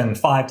willing to spend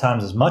 5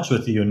 times as much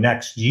with you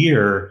next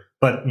year,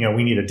 but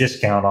we need a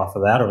discount off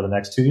of that over the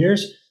next 2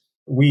 years,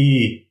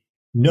 we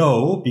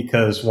know,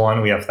 because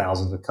one, we have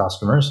thousands of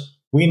customers.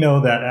 We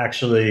know that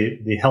actually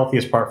the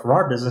healthiest part for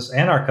our business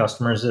and our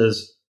customers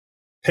is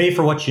pay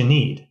for what you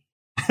need,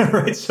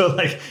 right? So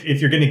if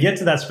you're going to get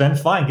to that spend,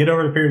 fine, get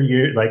over the period of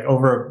year,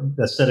 over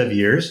a set of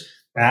years,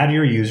 add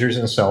your users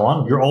and so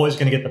on. You're always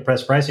going to get the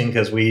best pricing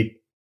because we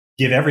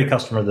give every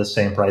customer the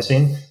same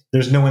pricing.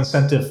 There's no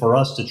incentive for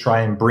us to try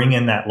and bring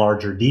in that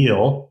larger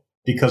deal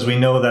because we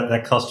know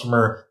that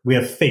customer, we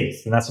have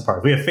faith, and that's the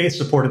part. We have faith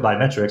supported by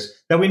metrics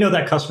that we know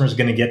that customer is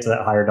going to get to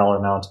that higher dollar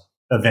amount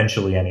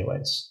eventually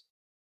anyways.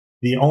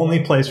 The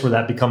only place where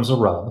that becomes a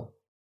rub,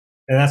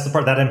 and that's the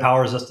part that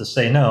empowers us to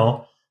say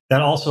no,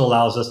 that also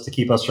allows us to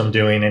keep us from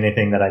doing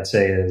anything that I'd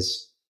say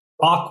is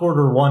awkward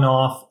or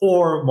one-off,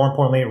 or more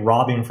importantly,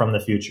 robbing from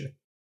the future,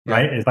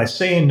 right? Yeah. By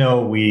saying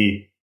no,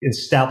 we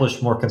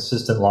establish more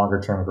consistent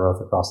longer-term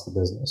growth across the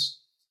business.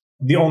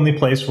 The only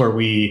place where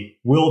we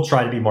will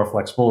try to be more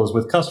flexible is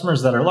with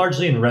customers that are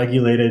largely in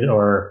regulated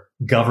or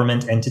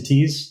government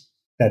entities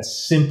that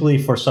simply,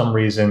 for some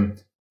reason,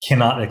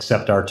 cannot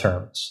accept our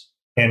terms.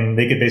 And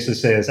they could basically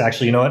say is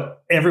actually, you know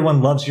what,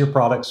 everyone loves your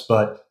products,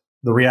 but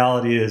the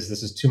reality is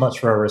this is too much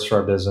for our risk for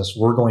our business.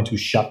 We're going to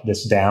shut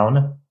this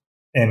down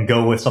and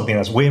go with something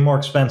that's way more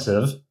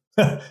expensive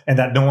and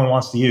that no one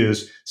wants to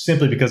use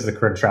simply because of the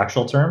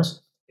contractual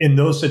terms. In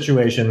those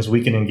situations,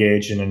 we can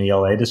engage in an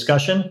ELA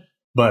discussion,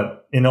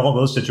 but in all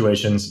those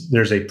situations,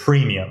 there's a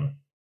premium,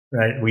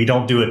 right? We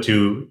don't do it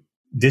to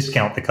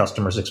discount the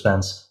customer's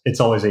expense. It's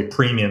always a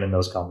premium in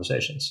those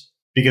conversations,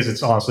 because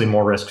it's honestly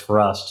more risk for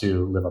us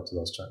to live up to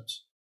those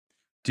terms.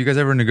 Do you guys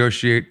ever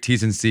negotiate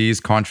T's and C's,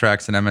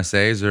 contracts and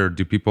MSAs, or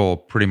do people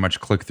pretty much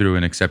click through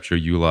and accept your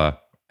EULA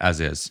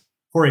as is?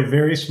 For a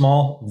very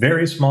small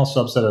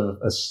subset of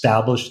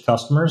established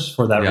customers,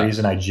 for that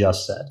reason I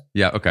just said.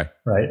 Yeah, okay.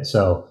 Right?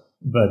 So,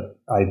 but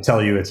I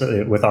tell you,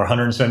 with our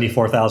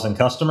 174,000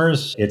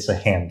 customers, it's a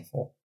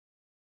handful.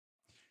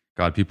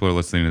 God, people are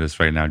listening to this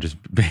right now, just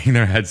banging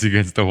their heads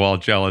against the wall,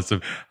 jealous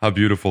of how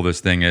beautiful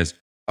this thing is.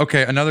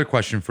 Okay, another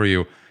question for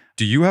you.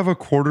 Do you have a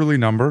quarterly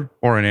number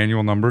or an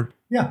annual number?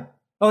 Yeah.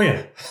 Oh,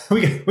 yeah.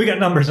 We got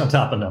numbers on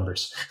top of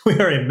numbers. We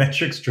are a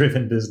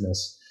metrics-driven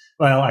business.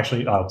 Well,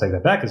 actually, I'll take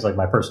that back. It's like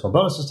my personal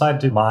bonus is tied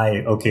to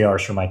my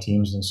OKRs for my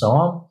teams and so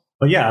on.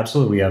 But yeah,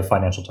 absolutely. We have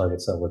financial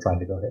targets that we're trying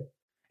to go hit.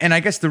 And I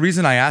guess the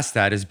reason I asked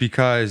that is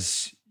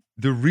because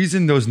the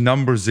reason those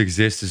numbers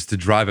exist is to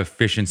drive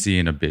efficiency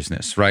in a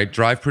business, right?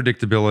 Drive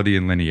predictability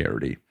and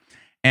linearity.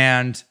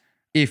 And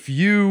if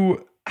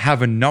you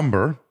have a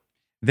number,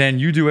 then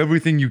you do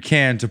everything you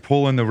can to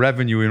pull in the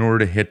revenue in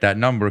order to hit that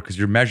number because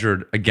you're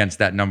measured against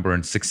that number,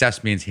 and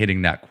success means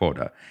hitting that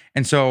quota.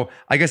 And so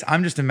I guess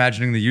I'm just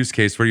imagining the use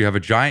case where you have a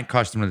giant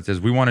customer that says,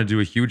 we want to do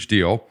a huge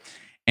deal.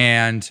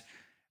 And,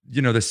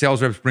 the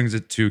sales reps brings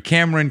it to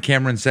Cameron.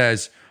 Cameron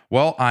says,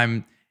 well,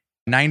 I'm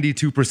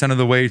 92% of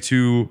the way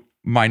to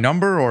my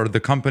number or the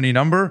company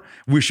number.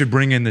 We should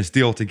bring in this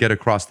deal to get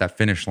across that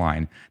finish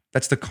line.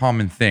 That's the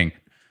common thing.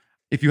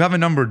 If you have a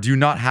number, do you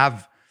not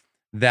have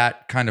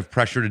that kind of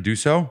pressure to do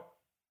so?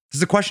 Does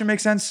the question make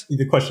sense?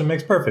 The question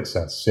makes perfect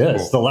sense. Yeah, Cool.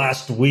 it's the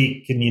last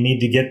week and you need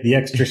to get the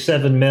extra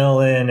 7 mil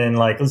in and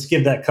let's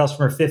give that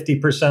customer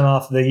 50%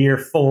 off the year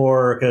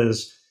 4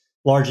 because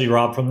largely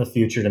robbed from the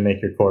future to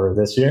make your quarter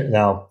this year.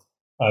 Now,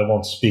 I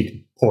won't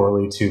speak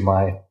poorly to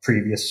my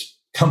previous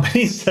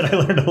companies that I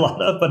learned a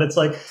lot of, but it's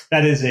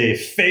that is a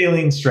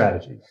failing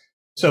strategy.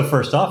 So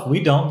first off,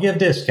 we don't give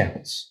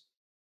discounts.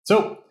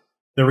 So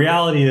the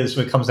reality is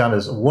what it comes down to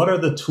is what are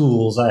the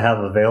tools I have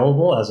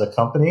available as a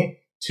company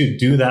to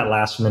do that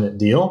last minute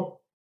deal?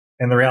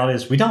 And the reality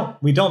is we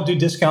don't do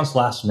discounts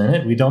last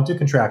minute. We don't do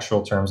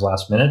contractual terms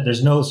last minute.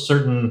 There's no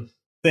certain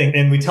thing.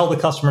 And we tell the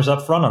customers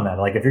up front on that.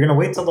 If you're going to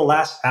wait till the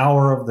last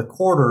hour of the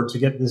quarter to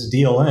get this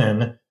deal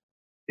in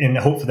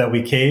hope that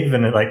we cave,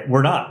 and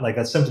we're not.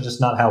 That's simply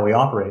just not how we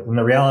operate. And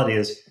the reality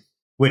is,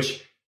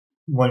 which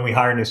when we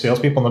hire new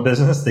salespeople in the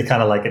business, they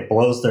kind of it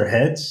blows their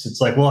heads.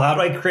 It's well, how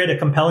do I create a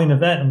compelling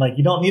event? I'm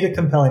you don't need a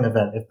compelling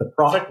event. If the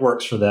product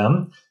works for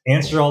them,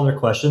 answer all their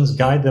questions,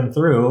 guide them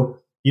through,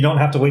 you don't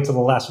have to wait till the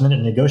last minute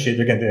and negotiate.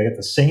 They're going to get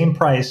the same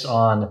price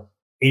on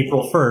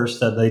April 1st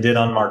that they did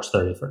on March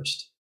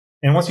 31st.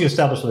 And once you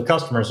establish with the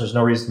customers, there's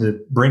no reason to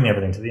bring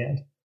everything to the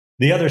end.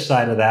 The other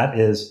side of that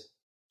is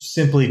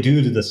simply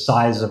due to the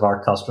size of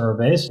our customer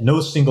base.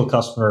 No single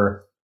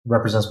customer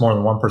represents more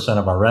than 1%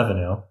 of our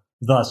revenue.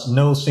 Thus,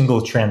 no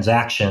single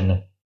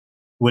transaction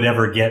would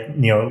ever get,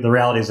 the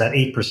reality is that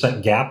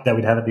 8% gap that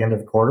we'd have at the end of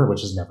the quarter,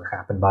 which has never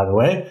happened, by the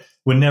way,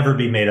 would never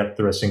be made up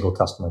through a single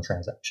customer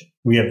transaction.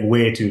 We have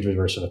way too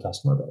diverse of a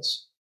customer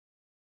base.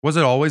 Was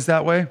it always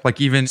that way?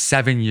 Even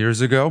 7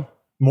 years ago?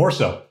 More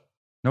so.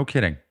 No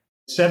kidding.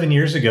 7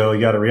 years ago,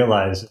 you got to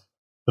realize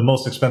the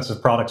most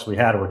expensive products we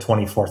had were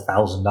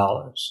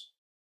 $24,000.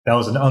 That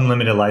was an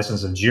unlimited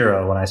license of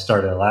Jira when I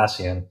started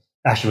Atlassian.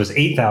 Actually,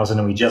 it was $8,000,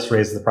 and we just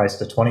raised the price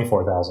to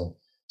 $24,000.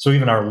 So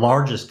even our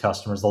largest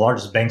customers, the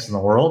largest banks in the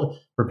world,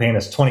 were paying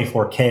us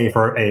 $24K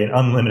for an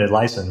unlimited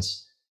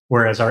license,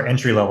 whereas our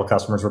entry-level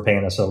customers were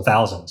paying us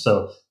 $1,000.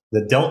 So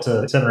the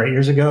delta 7 or 8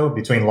 years ago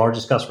between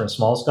largest customer and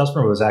smallest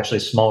customer was actually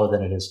smaller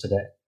than it is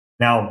today.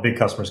 Now, big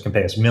customers can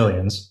pay us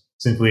millions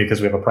simply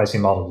because we have a pricing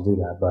model to do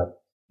that. But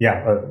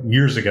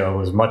years ago, it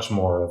was much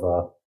more of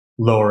a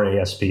lower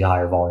ASP,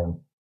 higher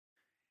volume.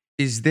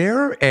 Is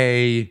there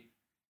a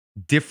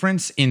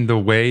difference in the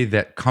way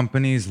that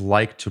companies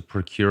like to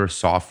procure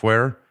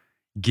software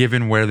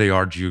given where they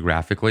are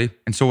geographically?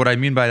 And so what I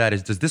mean by that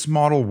is, does this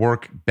model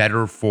work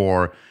better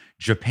for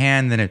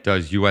Japan than it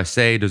does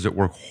USA? Does it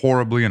work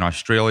horribly in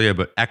Australia,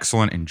 but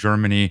excellent in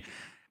Germany?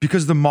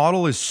 Because the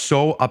model is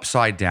so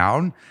upside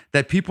down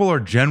that people are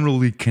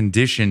generally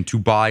conditioned to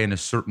buy in a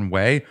certain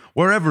way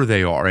wherever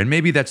they are. And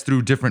maybe that's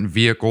through different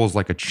vehicles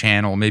like a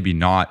channel, maybe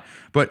not.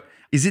 But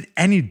is it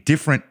any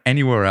different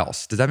anywhere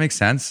else? Does that make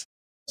sense?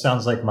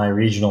 Sounds like my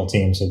regional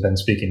teams have been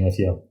speaking with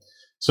you.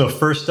 So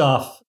first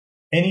off,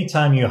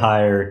 anytime you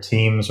hire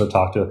teams or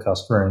talk to a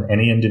customer in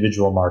any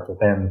individual market,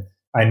 and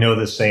I know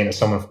this saying as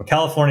someone from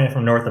California,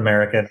 from North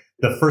America,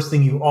 the first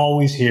thing you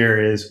always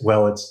hear is,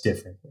 well, it's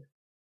different here,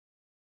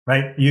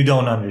 right? You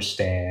don't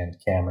understand,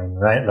 Cameron,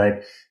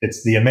 right?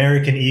 It's the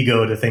American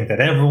ego to think that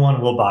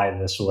everyone will buy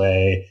this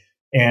way.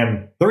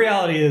 And the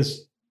reality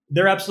is,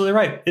 they're absolutely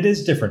right. It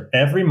is different.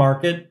 Every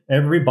market,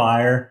 every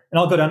buyer, and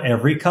I'll go down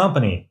every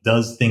company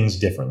does things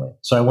differently.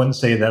 So I wouldn't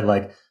say that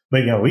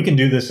but we can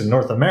do this in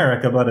North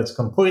America, but it's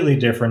completely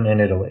different in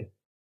Italy.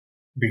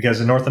 Because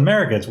in North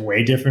America, it's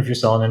way different if you're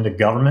selling into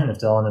government, if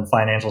you're selling in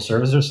financial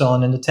services, or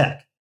selling into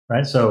tech,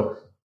 right? So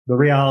the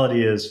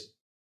reality is,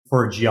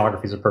 for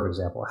geography is a perfect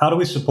example. How do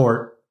we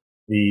support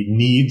the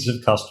needs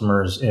of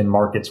customers in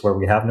markets where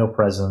we have no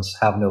presence,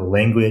 have no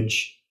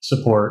language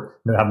support,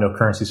 have no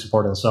currency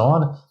support, and so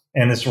on?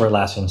 And this is where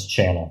Atlassian's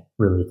channel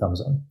really comes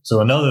in. So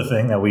another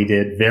thing that we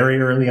did very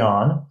early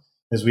on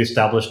is we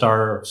established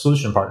our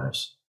solution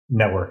partners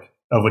network,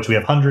 of which we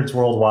have hundreds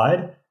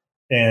worldwide.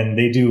 And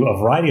they do a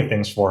variety of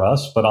things for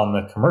us. But on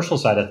the commercial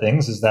side of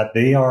things is that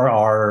they are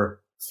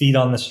our feet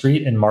on the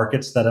street in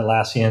markets that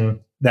Atlassian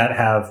that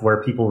have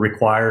where people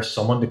require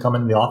someone to come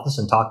into the office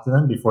and talk to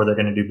them before they're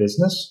going to do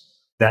business,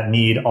 that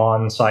need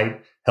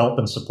on-site help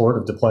and support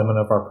of deployment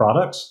of our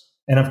products.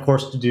 And of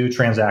course, to do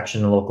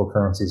transaction in local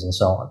currencies and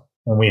so on.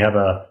 And we have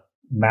a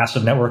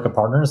massive network of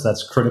partners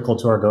that's critical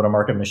to our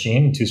go-to-market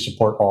machine to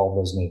support all of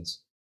those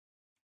needs.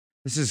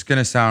 This is going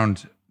to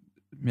sound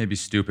maybe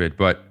stupid,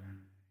 but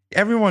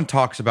everyone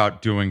talks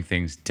about doing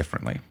things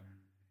differently.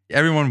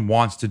 Everyone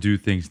wants to do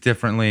things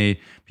differently.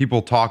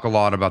 People talk a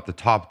lot about the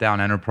top-down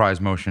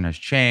enterprise motion has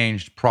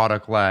changed,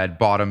 product-led,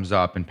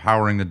 bottoms-up,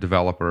 empowering the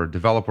developer,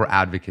 developer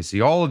advocacy,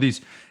 all of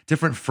these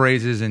different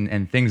phrases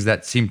and things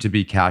that seem to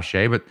be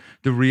cliche. But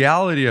the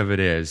reality of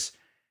it is,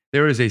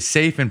 there is a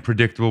safe and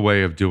predictable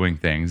way of doing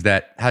things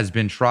that has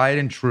been tried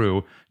and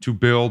true to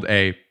build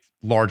a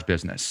large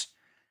business.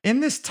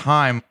 In this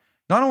time,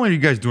 not only are you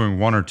guys doing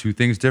one or two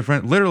things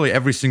different, literally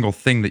every single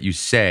thing that you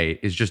say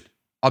is just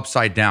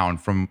upside down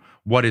from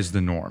what is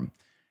the norm.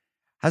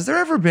 Has there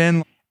ever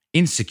been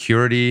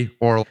insecurity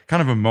or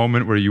kind of a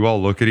moment where you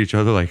all look at each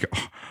other like,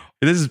 oh,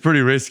 this is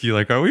pretty risky.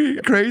 Are we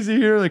crazy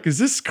here? Is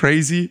this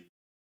crazy?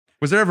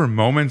 Was there ever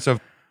moments of,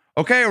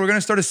 okay, we're going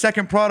to start a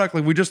second product.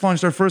 Like we just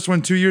launched our first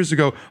one 2 years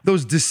ago.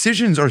 Those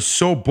decisions are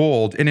so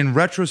bold and in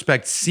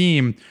retrospect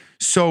seem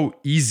so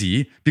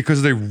easy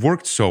because they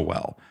worked so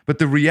well. But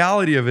the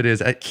reality of it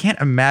is I can't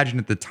imagine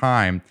at the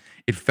time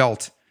it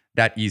felt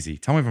that easy.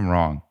 Tell me if I'm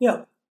wrong.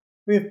 Yeah.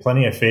 We have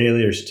plenty of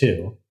failures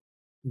too.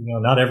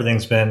 Not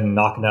everything's been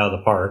knocked out of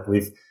the park.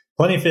 We've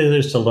plenty of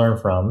failures to learn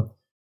from.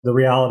 The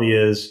reality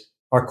is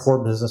our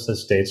core business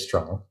has stayed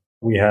strong.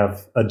 We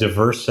have a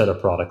diverse set of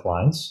product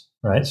lines,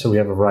 right? So we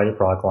have a variety of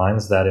product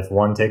lines that if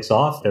one takes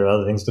off, there are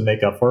other things to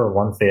make up for, or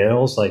one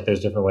fails, like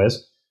there's different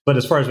ways. But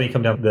as far as when you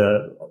come down to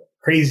the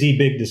crazy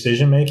big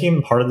decision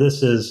making, part of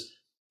this is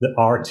that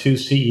our two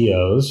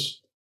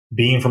CEOs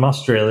being from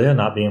Australia,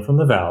 not being from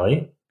the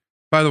Valley.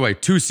 By the way,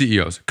 two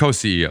CEOs,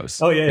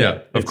 co-CEOs. Oh, yeah.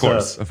 Of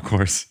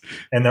course.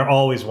 And they're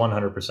always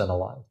 100%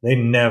 aligned. They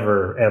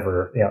never,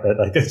 ever,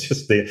 like it's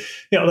just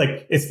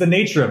like it's the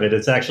nature of it.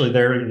 It's actually,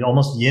 they're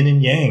almost yin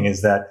and yang,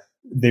 is that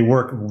they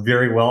work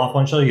very well off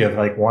one each other. You have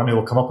like one who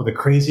will come up with a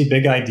crazy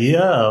big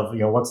idea of,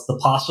 what's the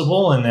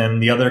possible. And then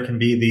the other can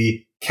be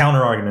the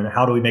counter argument.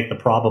 How do we make the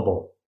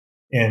probable?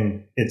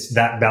 And it's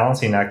that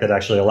balancing act that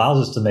actually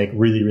allows us to make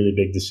really, really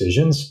big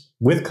decisions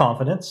with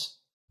confidence.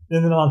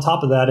 And then on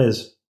top of that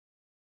is,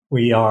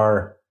 we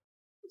are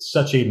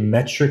such a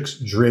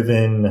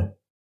metrics-driven,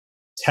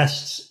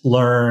 tests,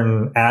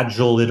 learn,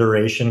 agile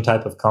iteration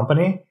type of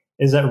company,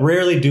 is that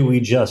rarely do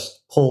we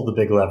just pull the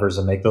big levers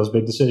and make those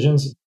big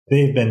decisions.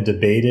 They've been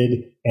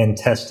debated and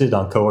tested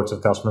on cohorts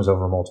of customers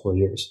over multiple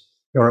years,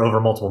 or over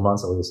multiple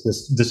months at least,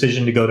 this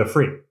decision to go to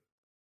free.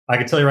 I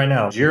can tell you right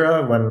now,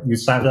 Jira, when you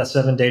signed that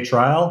 7-day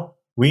trial,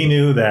 we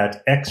knew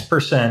that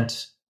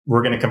X%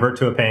 were going to convert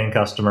to a paying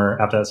customer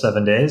after that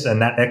 7 days,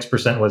 and that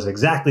X% was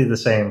exactly the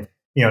same.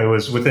 It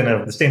was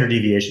within the standard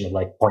deviation of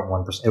like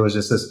 0.1%. It was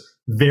just this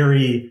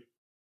it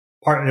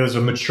was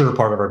a mature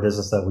part of our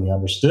business that we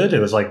understood. It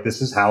was like,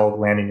 this is how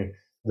landing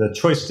the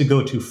choice to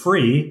go to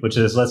free, which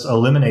is let's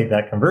eliminate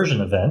that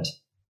conversion event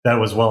that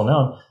was well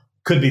known,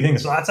 could be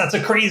things. So that's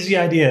a crazy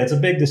idea. It's a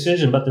big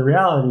decision. But the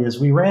reality is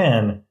we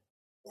ran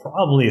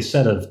probably a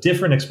set of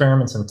different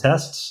experiments and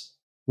tests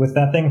with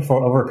that thing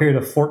for over a period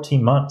of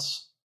 14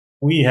 months.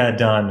 We had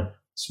done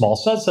small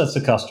subsets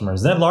of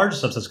customers, then large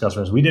subsets of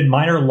customers. We did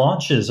minor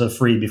launches of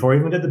free before we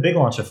even did the big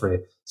launch of free.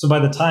 So by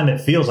the time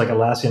it feels like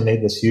Atlassian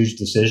made this huge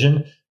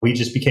decision, we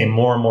just became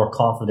more and more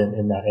confident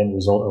in that end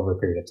result over a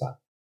period of time.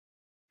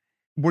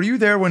 Were you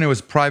there when it was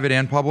private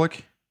and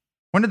public?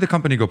 When did the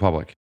company go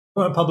public?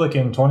 We went public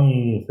in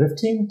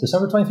 2015,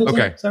 December 2015.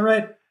 Okay. Is that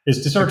right?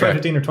 Is December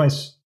 2015 or 20?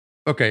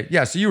 Okay.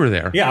 Yeah. So you were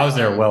there. Yeah, I was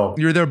there. Well,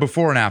 you were there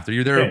before and after.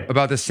 You're there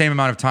about the same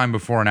amount of time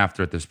before and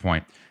after at this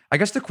point. I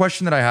guess the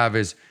question that I have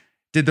is,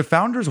 did the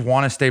founders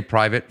want to stay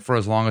private for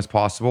as long as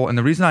possible? And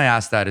the reason I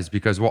ask that is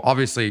because, well,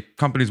 obviously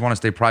companies want to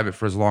stay private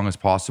for as long as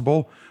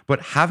possible, but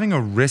having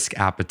a risk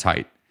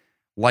appetite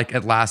like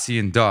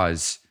Atlassian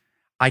does,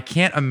 I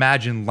can't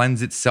imagine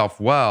lends itself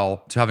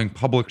well to having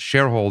public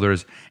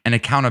shareholders and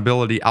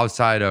accountability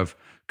outside of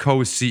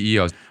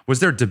co-CEOs. Was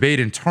there debate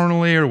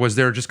internally, or was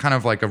there just kind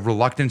of like a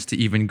reluctance to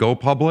even go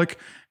public,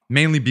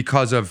 mainly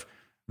because of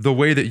the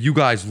way that you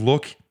guys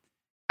look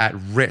at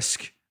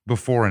risk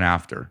before and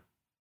after?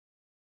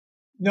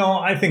 No,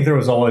 I think there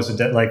was always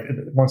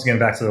once again,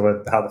 back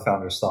to how the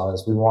founders thought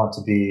is we want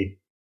to be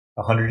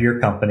a 100-year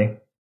company.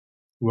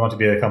 We want to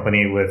be a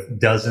company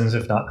with dozens,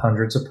 if not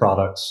hundreds of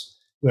products.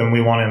 And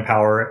we want to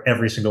empower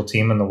every single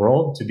team in the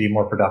world to be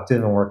more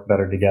productive and work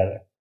better together.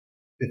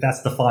 If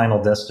that's the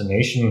final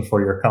destination for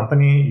your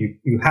company,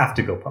 you have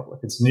to go public.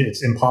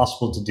 It's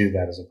impossible to do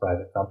that as a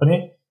private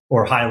company,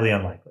 or highly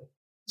unlikely.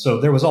 So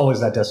there was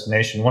always that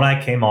destination. When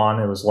I came on,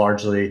 it was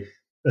largely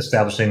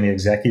establishing the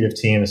executive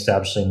team,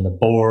 establishing the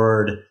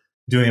board,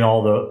 doing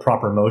all the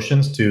proper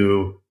motions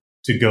to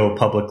go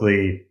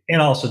publicly,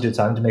 and also did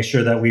time to make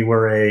sure that we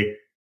were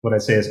what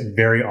I'd say is a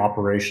very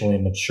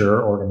operationally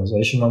mature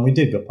organization when we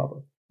did go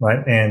public,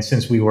 right? And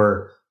since we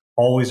were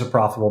always a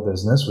profitable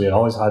business, we had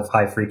always had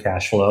high free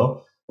cash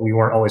flow. We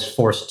weren't always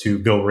forced to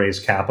go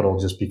raise capital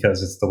just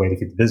because it's the way to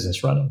keep the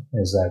business running.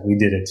 Is that we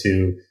did it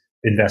to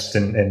invest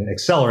in and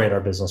accelerate our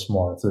business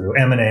more through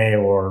M&A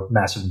or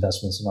massive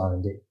investments in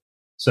R&D.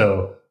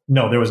 So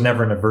no, there was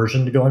never an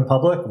aversion to going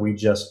public. We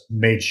just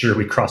made sure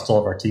we crossed all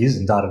of our T's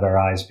and dotted our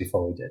I's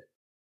before we did.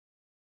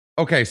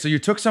 Okay, so you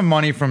took some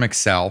money from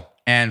Accel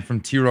and from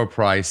T. Rowe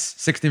Price,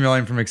 $60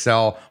 million from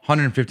Accel,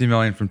 $150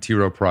 million from T.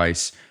 Rowe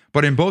Price.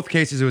 But in both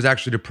cases, it was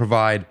actually to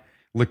provide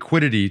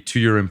liquidity to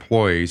your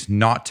employees,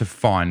 not to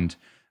fund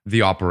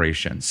the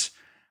operations.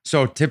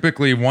 So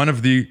typically, one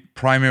of the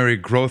primary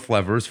growth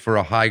levers for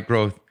a high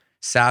growth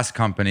SaaS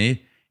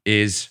company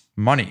is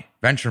money,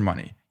 venture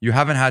money. You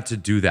haven't had to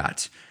do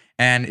that.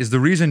 And is the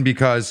reason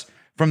because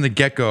from the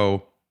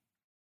get-go,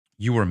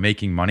 you were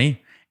making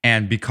money,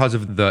 and because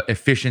of the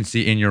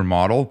efficiency in your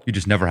model, you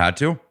just never had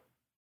to?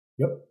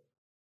 Yep.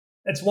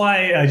 That's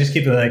why I just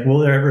keep it like, will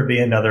there ever be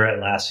another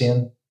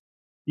Atlassian?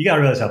 You got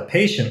to realize how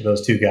patient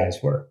those two guys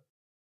were.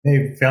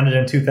 They founded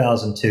in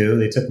 2002.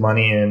 They took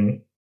money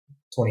in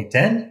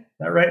 2010,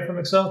 that right from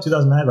Excel?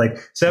 2009, like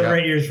 7 or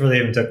 8 years before they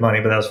even took money,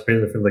 but that was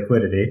purely for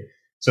liquidity.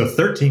 So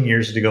 13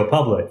 years to go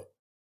public.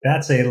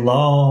 That's a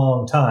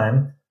long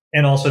time.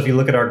 And also, if you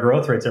look at our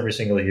growth rates every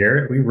single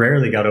year, we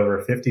rarely got over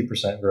a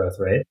 50% growth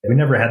rate. We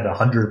never had the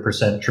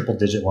 100% triple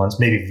digit ones,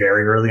 maybe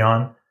very early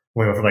on.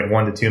 We went from like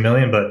 1 to 2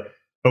 million, but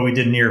we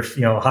did near,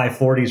 high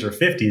 40s or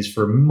 50s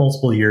for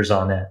multiple years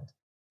on end,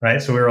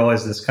 right? So we were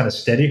always this kind of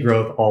steady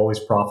growth, always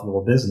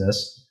profitable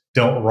business.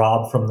 Don't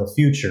rob from the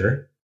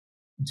future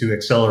to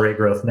accelerate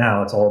growth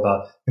now. It's all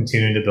about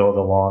continuing to build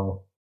a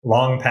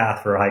long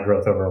path for high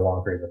growth over a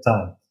long period of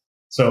time.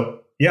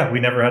 So yeah,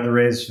 we never had to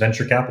raise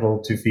venture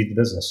capital to feed the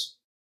business.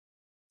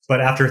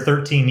 But after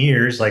 13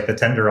 years, like the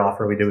tender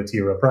offer we did with T.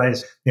 Rowe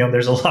Price,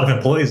 there's a lot of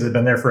employees that have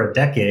been there for a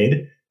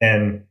decade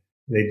and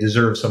they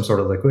deserve some sort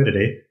of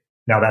liquidity.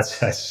 Now that's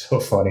so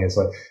funny. It's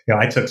like,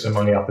 I took some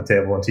money off the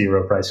table when T.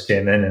 Rowe Price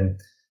came in, and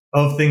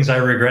of things I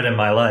regret in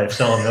my life,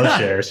 selling those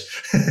shares.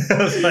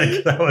 I was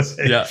like, that was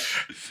it. Yeah,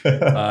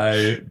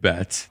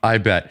 I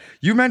bet.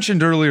 You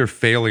mentioned earlier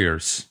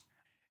failures.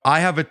 I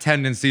have a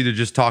tendency to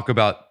just talk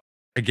about,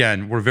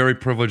 again, we're very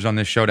privileged on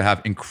this show to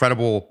have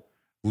incredible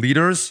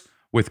leaders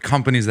with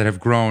companies that have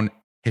grown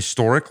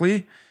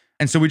historically.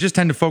 And so we just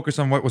tend to focus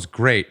on what was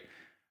great.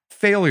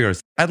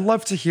 Failures. I'd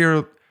love to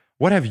hear,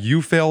 what have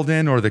you failed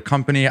in, or the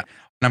company? And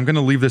I'm going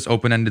to leave this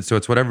open-ended, so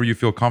it's whatever you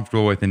feel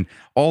comfortable with in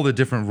all the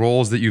different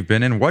roles that you've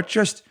been in. What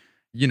just,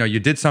 you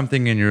did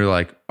something and you're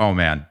like, oh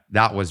man,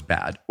 that was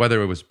bad.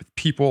 Whether it was with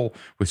people,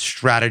 with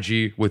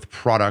strategy, with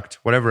product,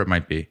 whatever it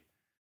might be.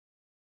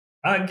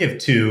 I'd give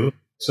two.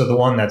 So the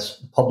one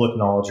that's public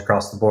knowledge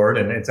across the board,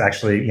 and it's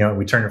actually,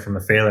 we turned it from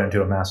a failure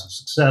into a massive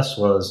success,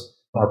 was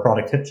our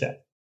product HipChat,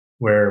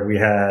 where we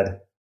had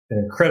an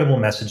incredible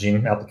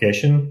messaging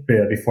application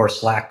before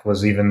Slack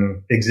was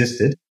even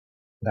existed.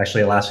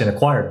 Actually, Atlassian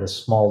acquired this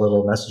small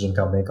little messaging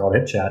company called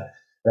HipChat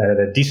that had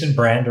a decent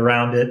brand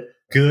around it,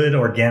 good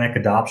organic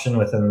adoption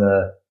within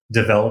the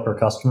developer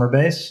customer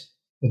base,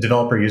 the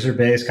developer user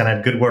base, kind of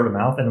had good word of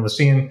mouth, and was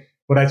seeing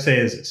what I'd say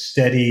is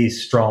steady,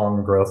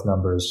 strong growth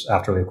numbers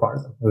after we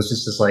acquired them. It was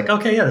just this like,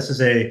 okay, yeah, this is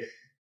a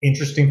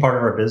interesting part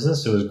of our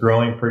business. It was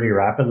growing pretty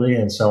rapidly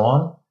and so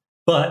on.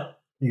 But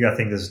you got to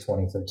think this is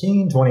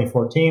 2013,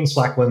 2014.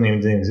 Slack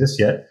didn't exist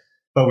yet,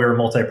 but we were a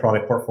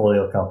multi-product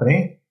portfolio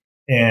company.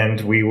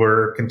 And we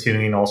were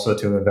continuing also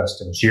to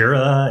invest in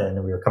Jira,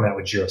 and we were coming out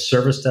with Jira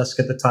Service Desk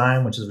at the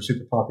time, which is a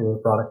super popular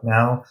product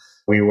now.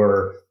 We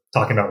were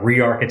talking about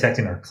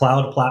re-architecting our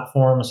cloud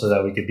platform so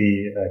that we could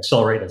be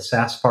accelerate the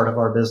SaaS part of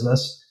our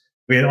business.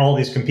 We had all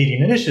these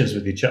competing initiatives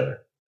with each other.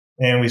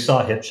 And we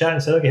saw HipChat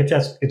and said, okay,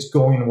 HipChat, it's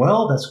going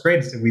well. That's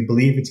great. We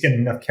believe it's getting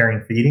enough care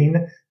and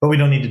feeding, but we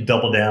don't need to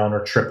double down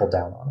or triple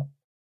down on it.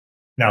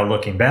 Now,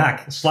 looking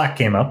back, Slack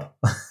came up,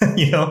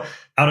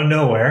 out of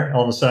nowhere.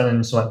 All of a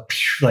sudden, just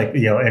went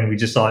and we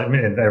just saw it. And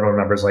everyone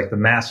remembers like the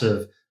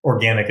massive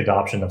organic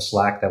adoption of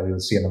Slack that we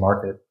would see in the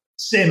market.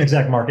 Same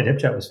exact market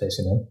HipChat was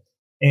facing in.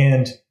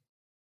 And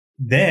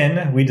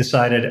then we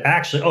decided,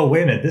 actually, oh,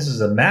 wait a minute, this is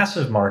a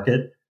massive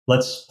market.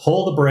 Let's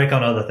pull the brake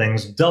on other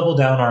things, double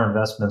down our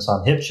investments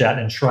on HipChat,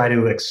 and try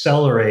to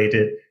accelerate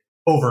it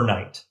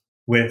overnight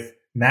with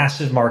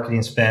massive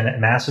marketing spend,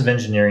 massive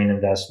engineering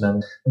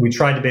investment. We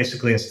tried to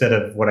basically, instead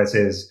of what I say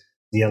is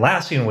the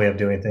Atlassian way of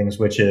doing things,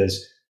 which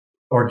is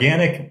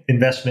organic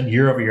investment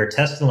year over year,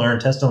 test and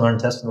learn,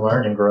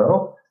 and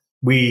grow,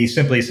 we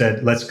simply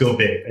said, let's go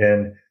big.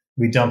 And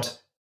we dumped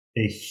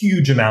a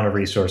huge amount of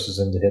resources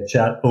into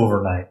HipChat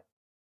overnight.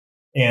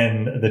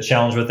 And the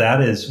challenge with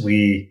that is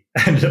we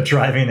ended up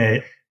driving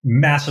a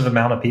massive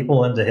amount of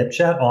people into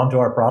HipChat onto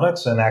our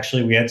products. And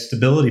actually, we had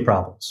stability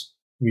problems.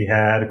 We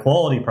had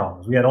quality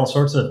problems. We had all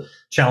sorts of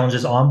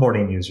challenges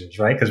onboarding users,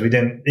 right? Because we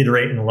didn't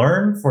iterate and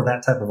learn for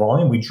that type of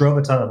volume. We drove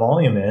a ton of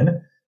volume in,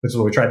 which is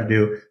what we tried to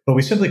do, but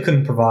we simply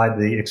couldn't provide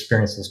the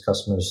experience those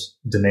customers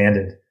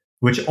demanded,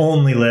 which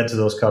only led to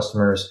those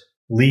customers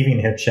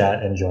leaving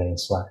HipChat and joining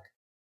Slack,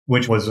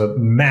 which was a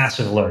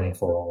massive learning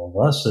for all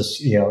of us.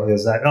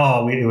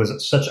 It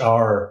was such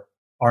our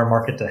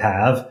market to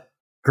have.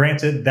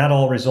 Granted, that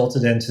all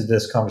resulted into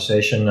this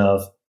conversation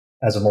of,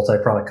 as a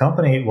multi-product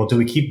company, well, do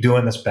we keep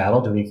doing this battle?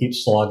 Do we keep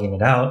slogging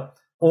it out?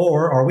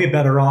 Or are we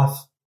better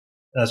off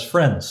as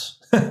friends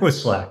with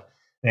Slack?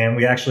 And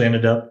we actually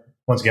ended up,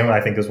 once again, what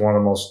I think is one of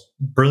the most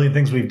brilliant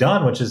things we've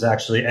done, which is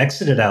actually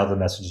exited out of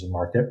the messaging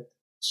market,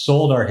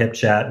 sold our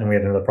HipChat, and we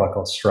had another product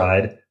called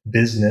Stride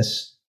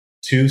Business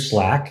to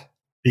Slack,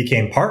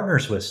 became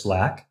partners with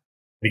Slack,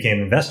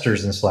 became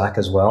investors in Slack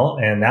as well.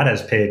 And that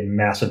has paid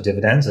massive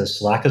dividends as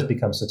Slack has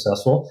become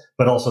successful.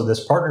 But also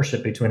this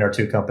partnership between our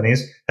two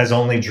companies has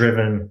only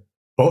driven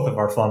both of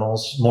our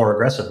funnels more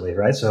aggressively,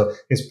 right? So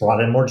it's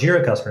brought in more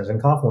Jira customers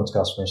and Confluence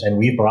customers, and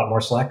we've brought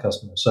more Slack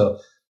customers. So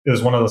it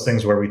was one of those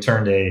things where we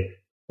turned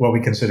what we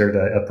considered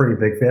a pretty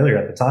big failure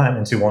at the time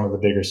into one of the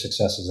bigger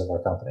successes of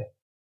our company.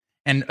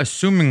 And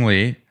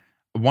assumingly,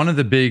 one of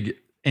the big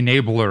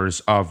enablers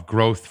of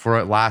growth for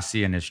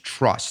Atlassian is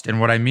trust.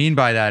 And what I mean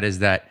by that is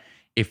that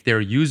if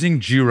they're using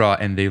Jira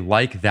and they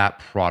like that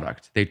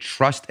product, they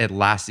trust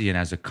Atlassian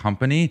as a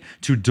company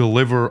to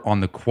deliver on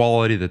the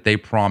quality that they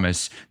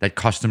promise that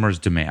customers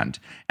demand.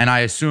 And I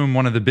assume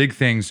one of the big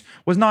things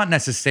was not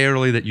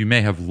necessarily that you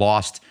may have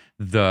lost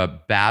the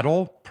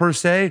battle per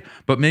se,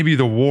 but maybe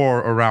the war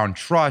around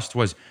trust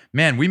was,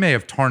 man, we may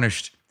have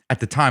tarnished at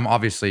the time,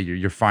 obviously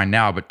you're fine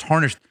now, but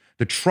tarnished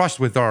the trust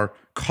with our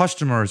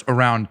customers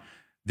around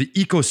the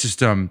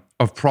ecosystem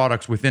of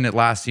products within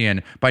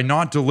Atlassian by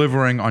not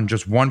delivering on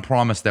just one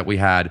promise that we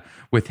had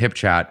with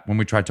HipChat when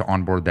we tried to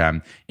onboard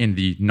them in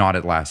the not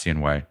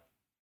Atlassian way.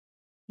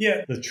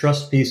 Yeah, the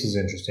trust piece is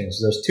interesting.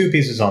 So there's two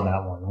pieces on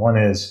that one. One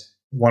is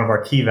one of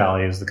our key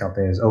values of the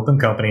company is open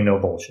company, no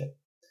bullshit.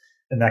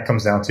 And that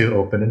comes down to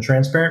open and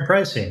transparent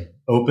pricing,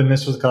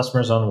 openness with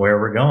customers on where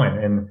we're going.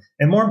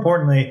 And more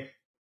importantly,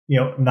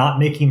 not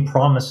making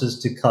promises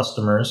to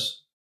customers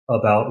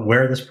about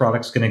where this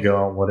product's going to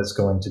go and what it's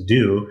going to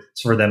do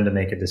for them to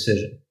make a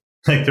decision.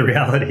 Like the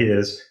reality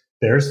is,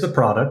 there's the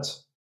product,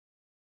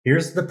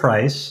 here's the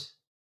price.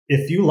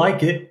 If you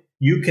like it,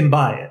 you can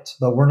buy it,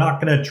 but we're not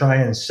going to try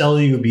and sell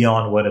you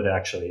beyond what it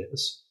actually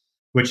is,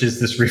 which is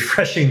this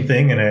refreshing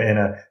thing in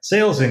a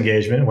sales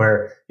engagement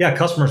where, yeah,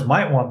 customers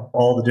might want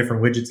all the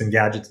different widgets and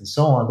gadgets and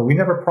so on, but we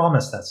never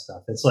promise that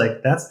stuff. It's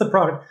like, that's the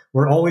product.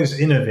 We're always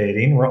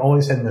innovating. We're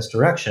always heading this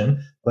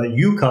direction, but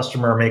you,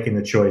 customer, are making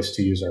the choice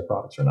to use our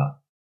products or not.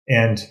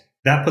 And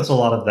that puts a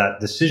lot of that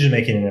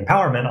decision-making and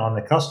empowerment on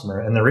the customer.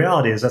 And the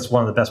reality is that's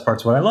one of the best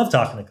parts of what I love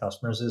talking to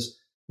customers is,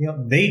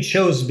 they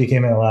chose to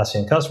become an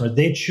Atlassian customer.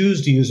 They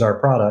choose to use our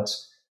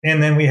products.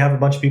 And then we have a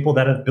bunch of people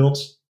that have built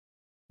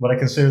what I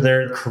consider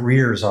their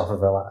careers off of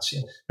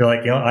Atlassian. They're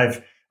like,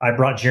 I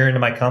brought Jira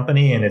into my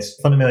company and it's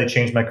fundamentally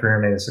changed my career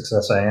and made the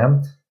success I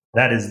am.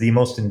 That is the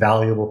most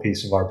invaluable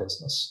piece of our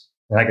business.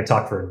 And I could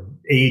talk for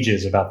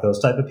ages about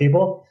those type of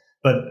people,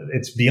 but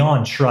it's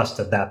beyond trust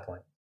at that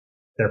point.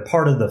 They're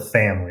part of the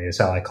family is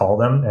how I call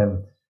them.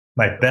 And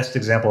my best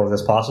example of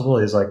this possible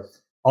is like,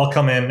 I'll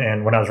come in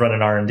and when I was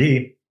running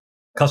R&D,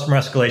 customer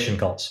escalation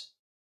calls.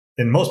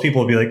 And most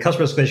people will be like,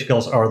 customer escalation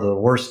calls are the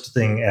worst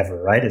thing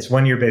ever, right? It's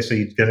when you're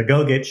basically going to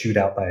go get chewed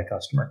out by a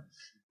customer.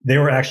 They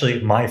were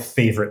actually my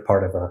favorite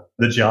part of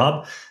the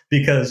job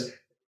because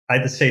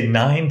I'd say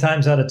 9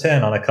 times out of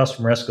 10 on a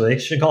customer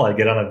escalation call, I'd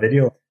get on a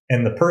video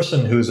and the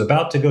person who's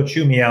about to go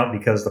chew me out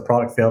because the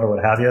product failed or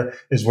what have you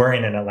is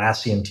wearing an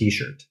Atlassian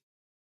t-shirt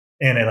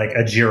and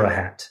a Jira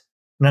hat.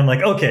 And I'm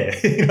like, okay,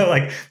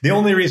 the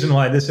only reason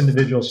why this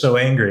individual is so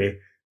angry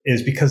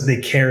is because they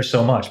care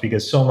so much,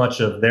 because so much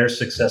of their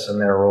success in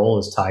their role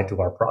is tied to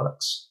our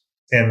products.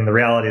 And the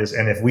reality is,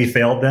 and if we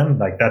failed them,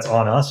 that's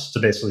on us to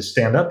basically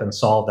stand up and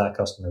solve that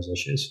customer's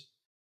issues.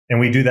 And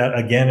we do that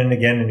again and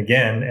again and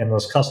again. And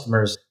those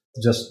customers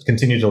just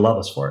continue to love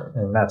us for it.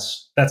 And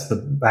that's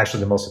actually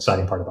the most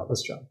exciting part about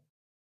this job.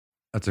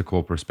 That's a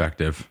cool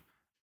perspective.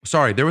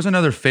 Sorry, there was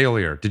another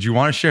failure. Did you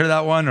want to share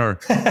that one or?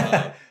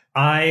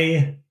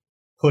 I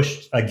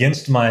pushed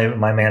against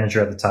my manager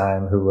at the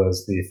time, who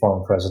was the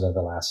former president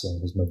of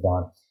Atlassian, who's moved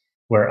on,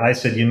 where I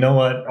said, you know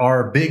what,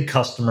 our big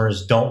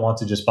customers don't want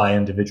to just buy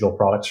individual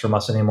products from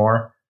us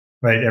anymore,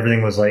 right?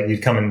 Everything was like,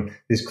 you'd come in,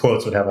 these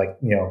quotes would have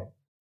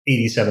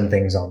 87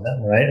 things on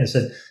them, right? And I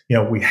said,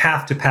 we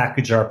have to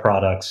package our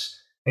products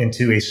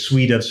into a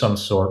suite of some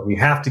sort. We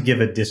have to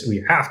give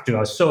I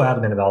was so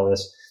adamant about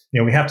this.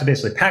 We have to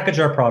basically package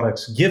our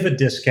products, give a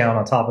discount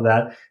on top of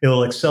that. It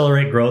will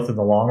accelerate growth in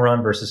the long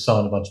run versus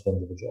selling a bunch of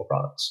individual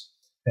products.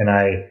 And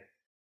I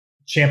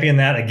championed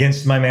that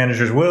against my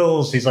manager's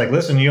wills. He's like,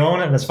 listen, you own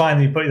it, and that's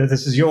fine.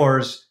 This is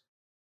yours.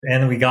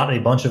 And we got a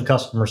bunch of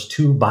customers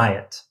to buy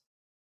it.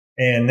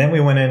 And then we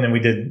went in and we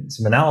did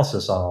some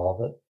analysis on all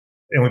of it.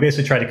 And we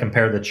basically tried to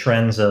compare the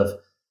trends of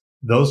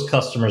those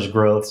customers'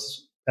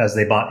 growths as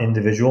they bought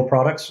individual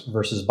products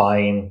versus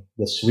buying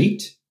the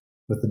suite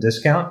with the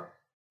discount.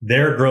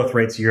 Their growth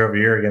rates year over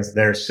year against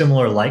their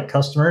similar like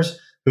customers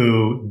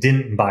who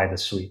didn't buy the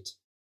suite.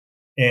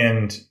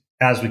 And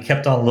as we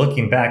kept on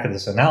looking back at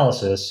this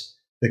analysis,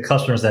 the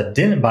customers that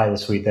didn't buy the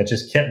suite, that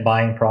just kept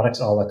buying products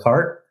a la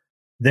carte,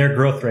 their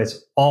growth rates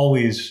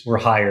always were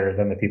higher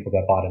than the people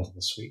that bought into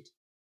the suite.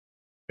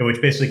 Which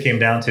basically came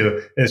down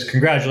to is,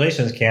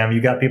 congratulations, Cam,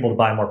 you got people to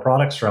buy more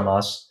products from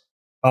us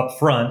up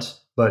front,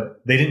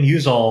 but they didn't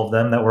use all of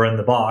them that were in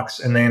the box,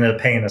 and they ended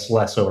up paying us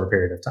less over a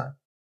period of time,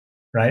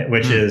 right?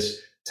 Which is,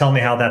 tell me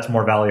how that's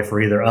more value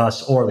for either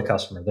us or the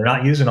customer. They're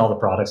not using all the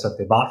products that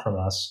they bought from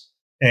us,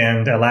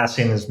 and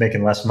Atlassian is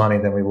making less money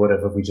than we would have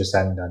if we just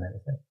hadn't done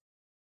anything.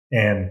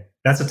 And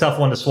that's a tough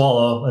one to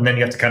swallow. And then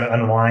you have to kind of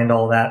unwind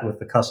all that with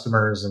the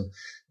customers. And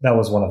that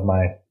was one of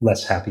my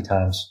less happy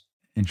times.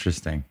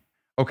 Interesting.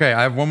 Okay,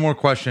 I have one more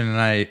question,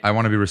 and I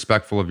want to be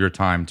respectful of your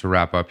time to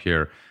wrap up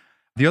here.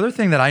 The other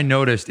thing that I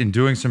noticed in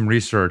doing some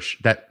research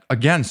that,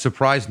 again,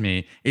 surprised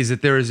me is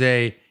that there is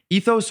a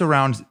ethos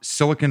around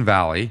Silicon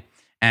Valley,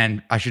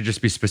 and I should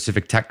just be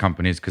specific tech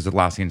companies because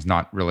Atlassian's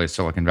not really a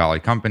Silicon Valley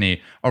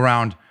company,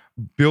 around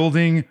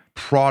building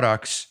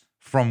products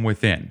from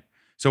within.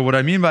 So what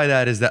I mean by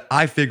that is that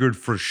I figured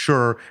for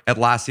sure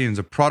Atlassian's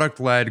a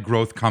product-led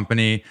growth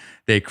company.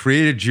 They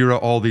created Jira,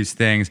 all these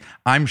things.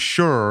 I'm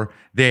sure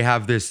they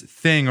have this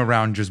thing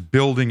around just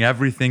building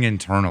everything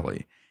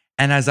internally.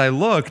 And as I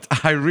looked,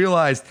 I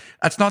realized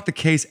that's not the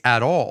case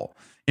at all.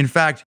 In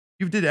fact,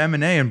 you did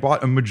M&A and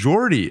bought a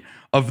majority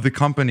of the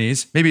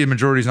companies. Maybe a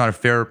majority is not a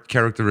fair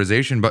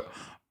characterization, but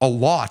a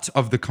lot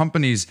of the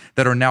companies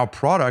that are now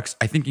products,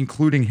 I think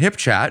including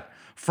HipChat,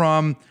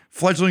 from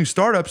fledgling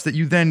startups that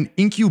you then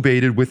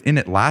incubated within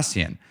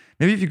Atlassian.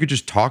 Maybe if you could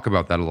just talk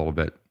about that a little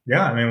bit.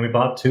 Yeah, I mean, we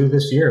bought 2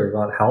 this year. We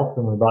bought Help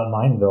and we bought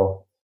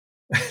Mindville.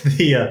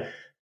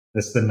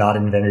 This the not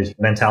invented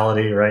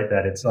mentality, right?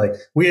 That it's like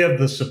we have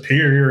the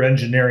superior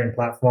engineering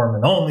platform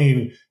and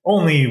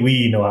only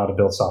we know how to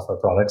build software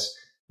products.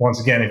 Once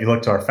again, if you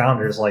look to our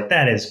founders, like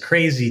that is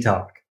crazy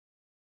talk.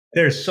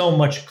 There's so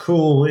much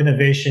cool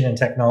innovation and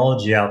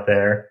technology out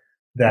there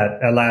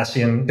that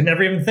Atlassian can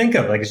never even think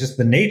of. Like, it's just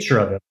the nature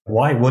of it.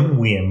 Why wouldn't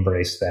we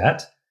embrace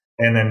that?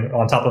 And then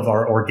on top of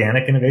our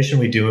organic innovation,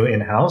 we do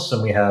in-house,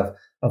 and we have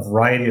a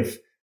variety of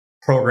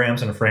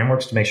programs and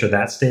frameworks to make sure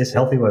that stays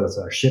healthy, whether it's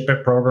our ship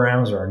it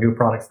programs or our new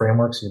product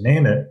frameworks, you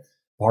name it.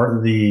 Part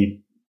of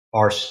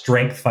our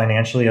strength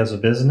financially as a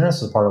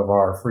business, as part of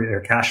our free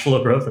cash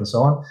flow growth and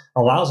so on,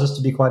 allows us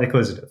to be quite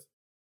acquisitive.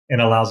 And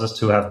allows us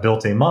to have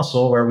built a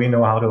muscle where we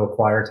know how to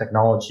acquire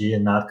technology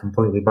and not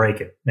completely break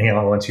it,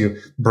 once you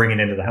bring it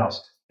into the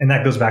house. And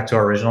that goes back to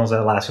our originals. That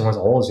Atlassian was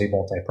always a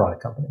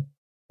multi-product company.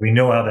 We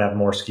know how to have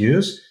more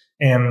SKUs,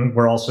 and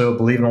we're also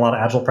believe in a lot of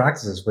agile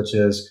practices, which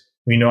is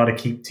we know how to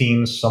keep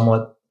teams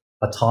somewhat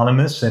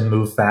autonomous and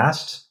move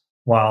fast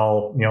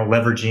while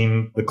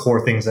leveraging the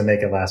core things that make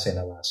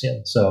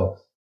Atlassian. So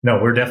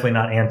no, we're definitely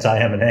not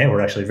anti-M&A.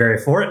 We're actually very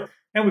for it,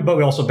 but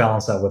we also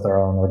balance that with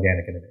our own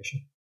organic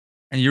innovation.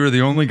 And you were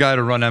the only guy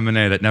to run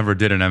M&A that never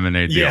did an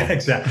M&A deal. Yeah,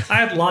 exactly. I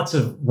had lots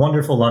of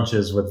wonderful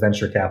lunches with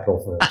venture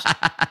capital firms.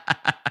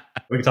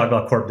 We can talk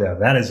about corp dev.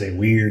 That is a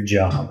weird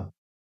job.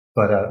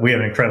 But we have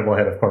an incredible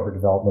head of corporate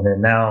development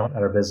in now at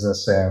our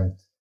business. And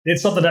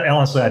it's something that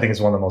honestly I think is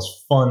one of the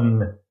most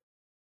fun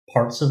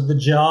parts of the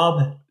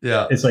job.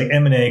 Yeah. It's like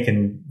M&A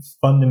can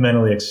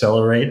fundamentally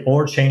accelerate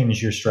or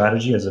change your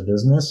strategy as a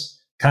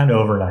business kind of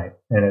overnight.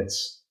 And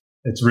it's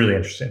really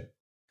interesting.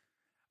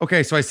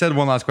 Okay, so I said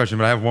one last question,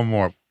 but I have one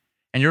more.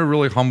 And you're a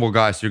really humble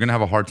guy, so you're going to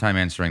have a hard time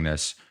answering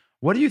this.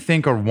 What do you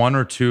think are 1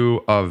 or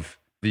 2 of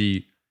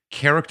the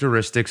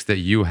characteristics that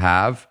you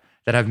have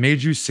that have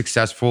made you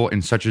successful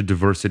in such a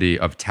diversity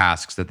of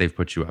tasks that they've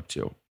put you up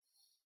to?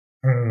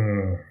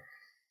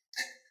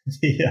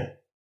 Yeah.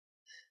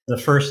 The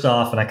first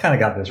off, and I kind of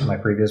got this from my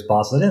previous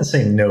boss, I didn't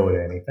say no to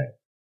anything.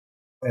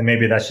 And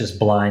maybe that's just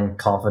blind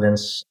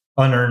confidence,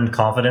 unearned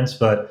confidence,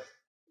 but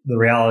the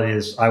reality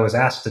is I was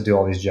asked to do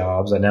all these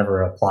jobs. I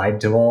never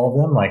applied to all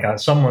of them. Like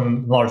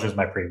someone larger as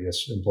my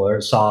previous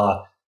employer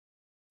saw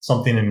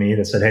something in me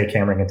that said, hey,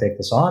 Cameron can take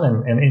this on.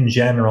 And in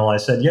general, I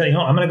said, yeah,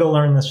 I'm going to go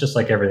learn this just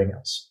like everything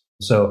else.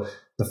 So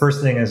the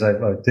first thing is I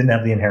didn't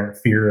have the inherent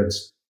fear of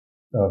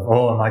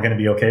am I going to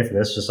be okay for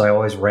this? Just I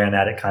always ran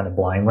at it kind of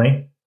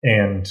blindly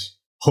and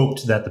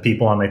hoped that the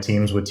people on my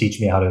teams would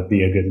teach me how to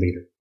be a good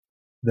leader.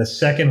 The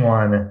second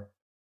one,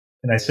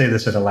 and I say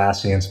this at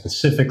Atlassian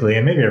specifically,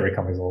 and maybe every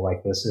company's a little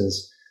like this,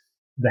 is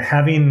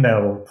having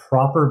the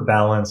proper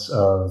balance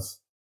of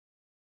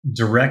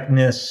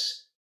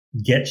directness,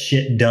 get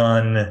shit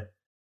done.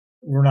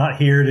 We're not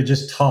here to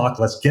just talk.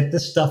 Let's get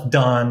this stuff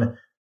done.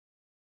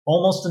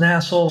 Almost an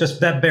asshole. Just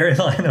that very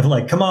line of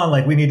like, come on,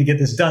 like we need to get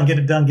this done, get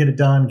it done,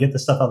 get the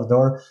stuff out the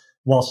door,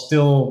 while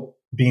still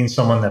being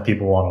someone that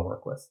people want to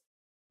work with.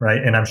 Right.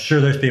 And I'm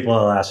sure there's people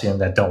at Atlassian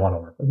that don't want to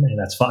work with me.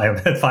 That's fine.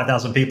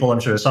 5,000 people. I'm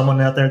sure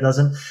someone out there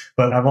doesn't.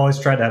 But I've always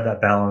tried to have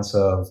that balance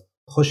of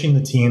pushing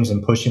the teams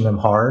and pushing them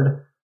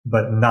hard,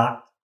 but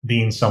not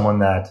being someone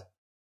that,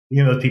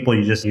 the people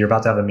you're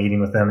about to have a meeting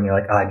with them and you're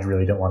like, I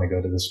really don't want to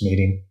go to this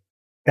meeting.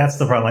 That's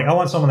the problem. Like, I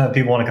want someone that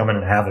people want to come in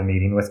and have a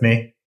meeting with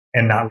me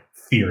and not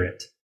fear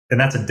it. And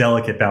that's a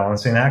delicate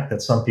balancing act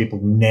that some people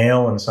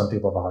nail and some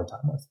people have a hard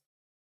time with.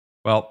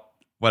 Well,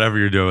 whatever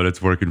you're doing,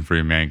 it's working for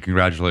you, man.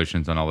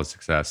 Congratulations on all the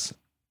success.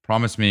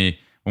 Promise me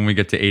when we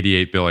get to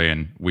 88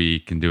 billion,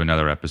 we can do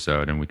another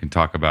episode and we can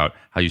talk about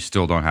how you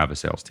still don't have a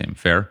sales team.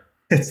 Fair?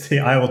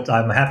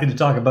 I'm happy to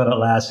talk about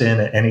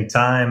Atlassian at any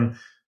time,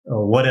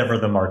 whatever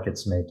the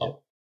markets may do.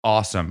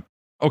 Awesome.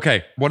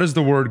 Okay. What does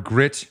the word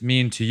grit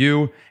mean to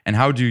you and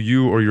how do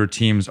you or your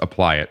teams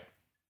apply it?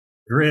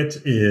 Grit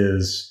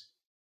is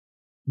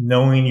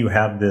knowing you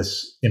have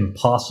this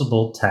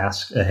impossible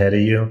task ahead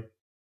of you.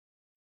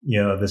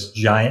 This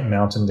giant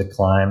mountain to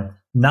climb,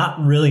 not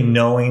really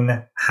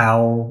knowing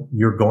how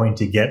you're going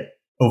to get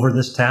over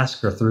this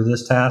task or through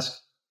this task,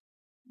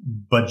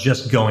 but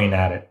just going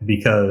at it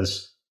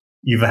because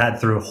you've had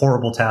through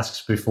horrible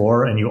tasks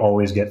before and you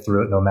always get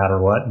through it no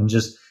matter what. And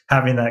just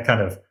having that kind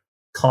of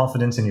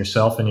confidence in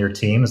yourself and your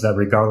teams that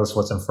regardless of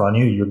what's in front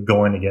of you, you're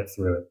going to get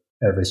through it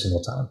every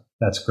single time.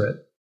 That's grit.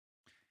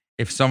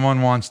 If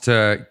someone wants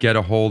to get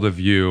a hold of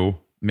you,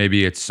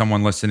 maybe it's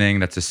someone listening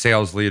that's a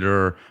sales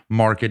leader,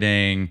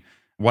 marketing,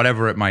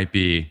 whatever it might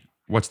be,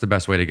 what's the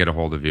best way to get a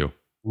hold of you?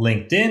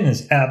 LinkedIn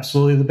is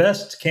absolutely the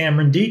best,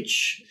 Cameron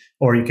Deach.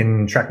 Or you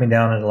can track me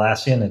down at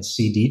Atlassian at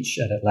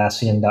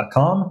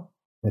cdeach@atlassian.com.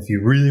 If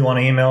you really want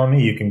to email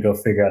me, you can go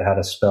figure out how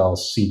to spell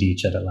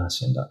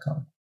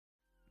cdeach@atlassian.com.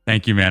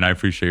 Thank you, man. I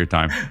appreciate your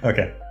time.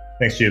 Okay.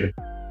 Thanks, Juben.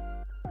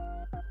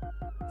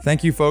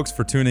 Thank you, folks,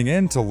 for tuning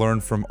in to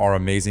learn from our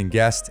amazing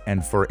guest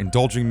and for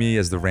indulging me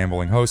as the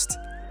rambling host.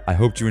 I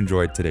hope you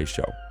enjoyed today's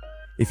show.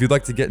 If you'd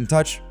like to get in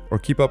touch or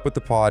keep up with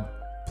the pod,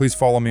 please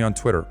follow me on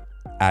Twitter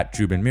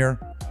 @JubenMir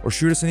or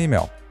shoot us an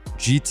email,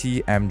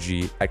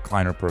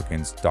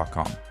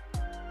 gtmg@kleinerperkins.com.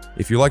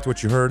 If you liked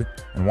what you heard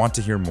and want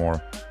to hear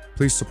more,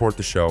 please support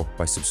the show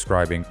by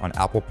subscribing on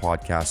Apple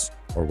Podcasts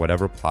or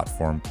whatever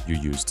platform you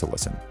use to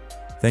listen.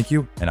 Thank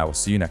you, and I will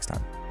see you next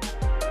time.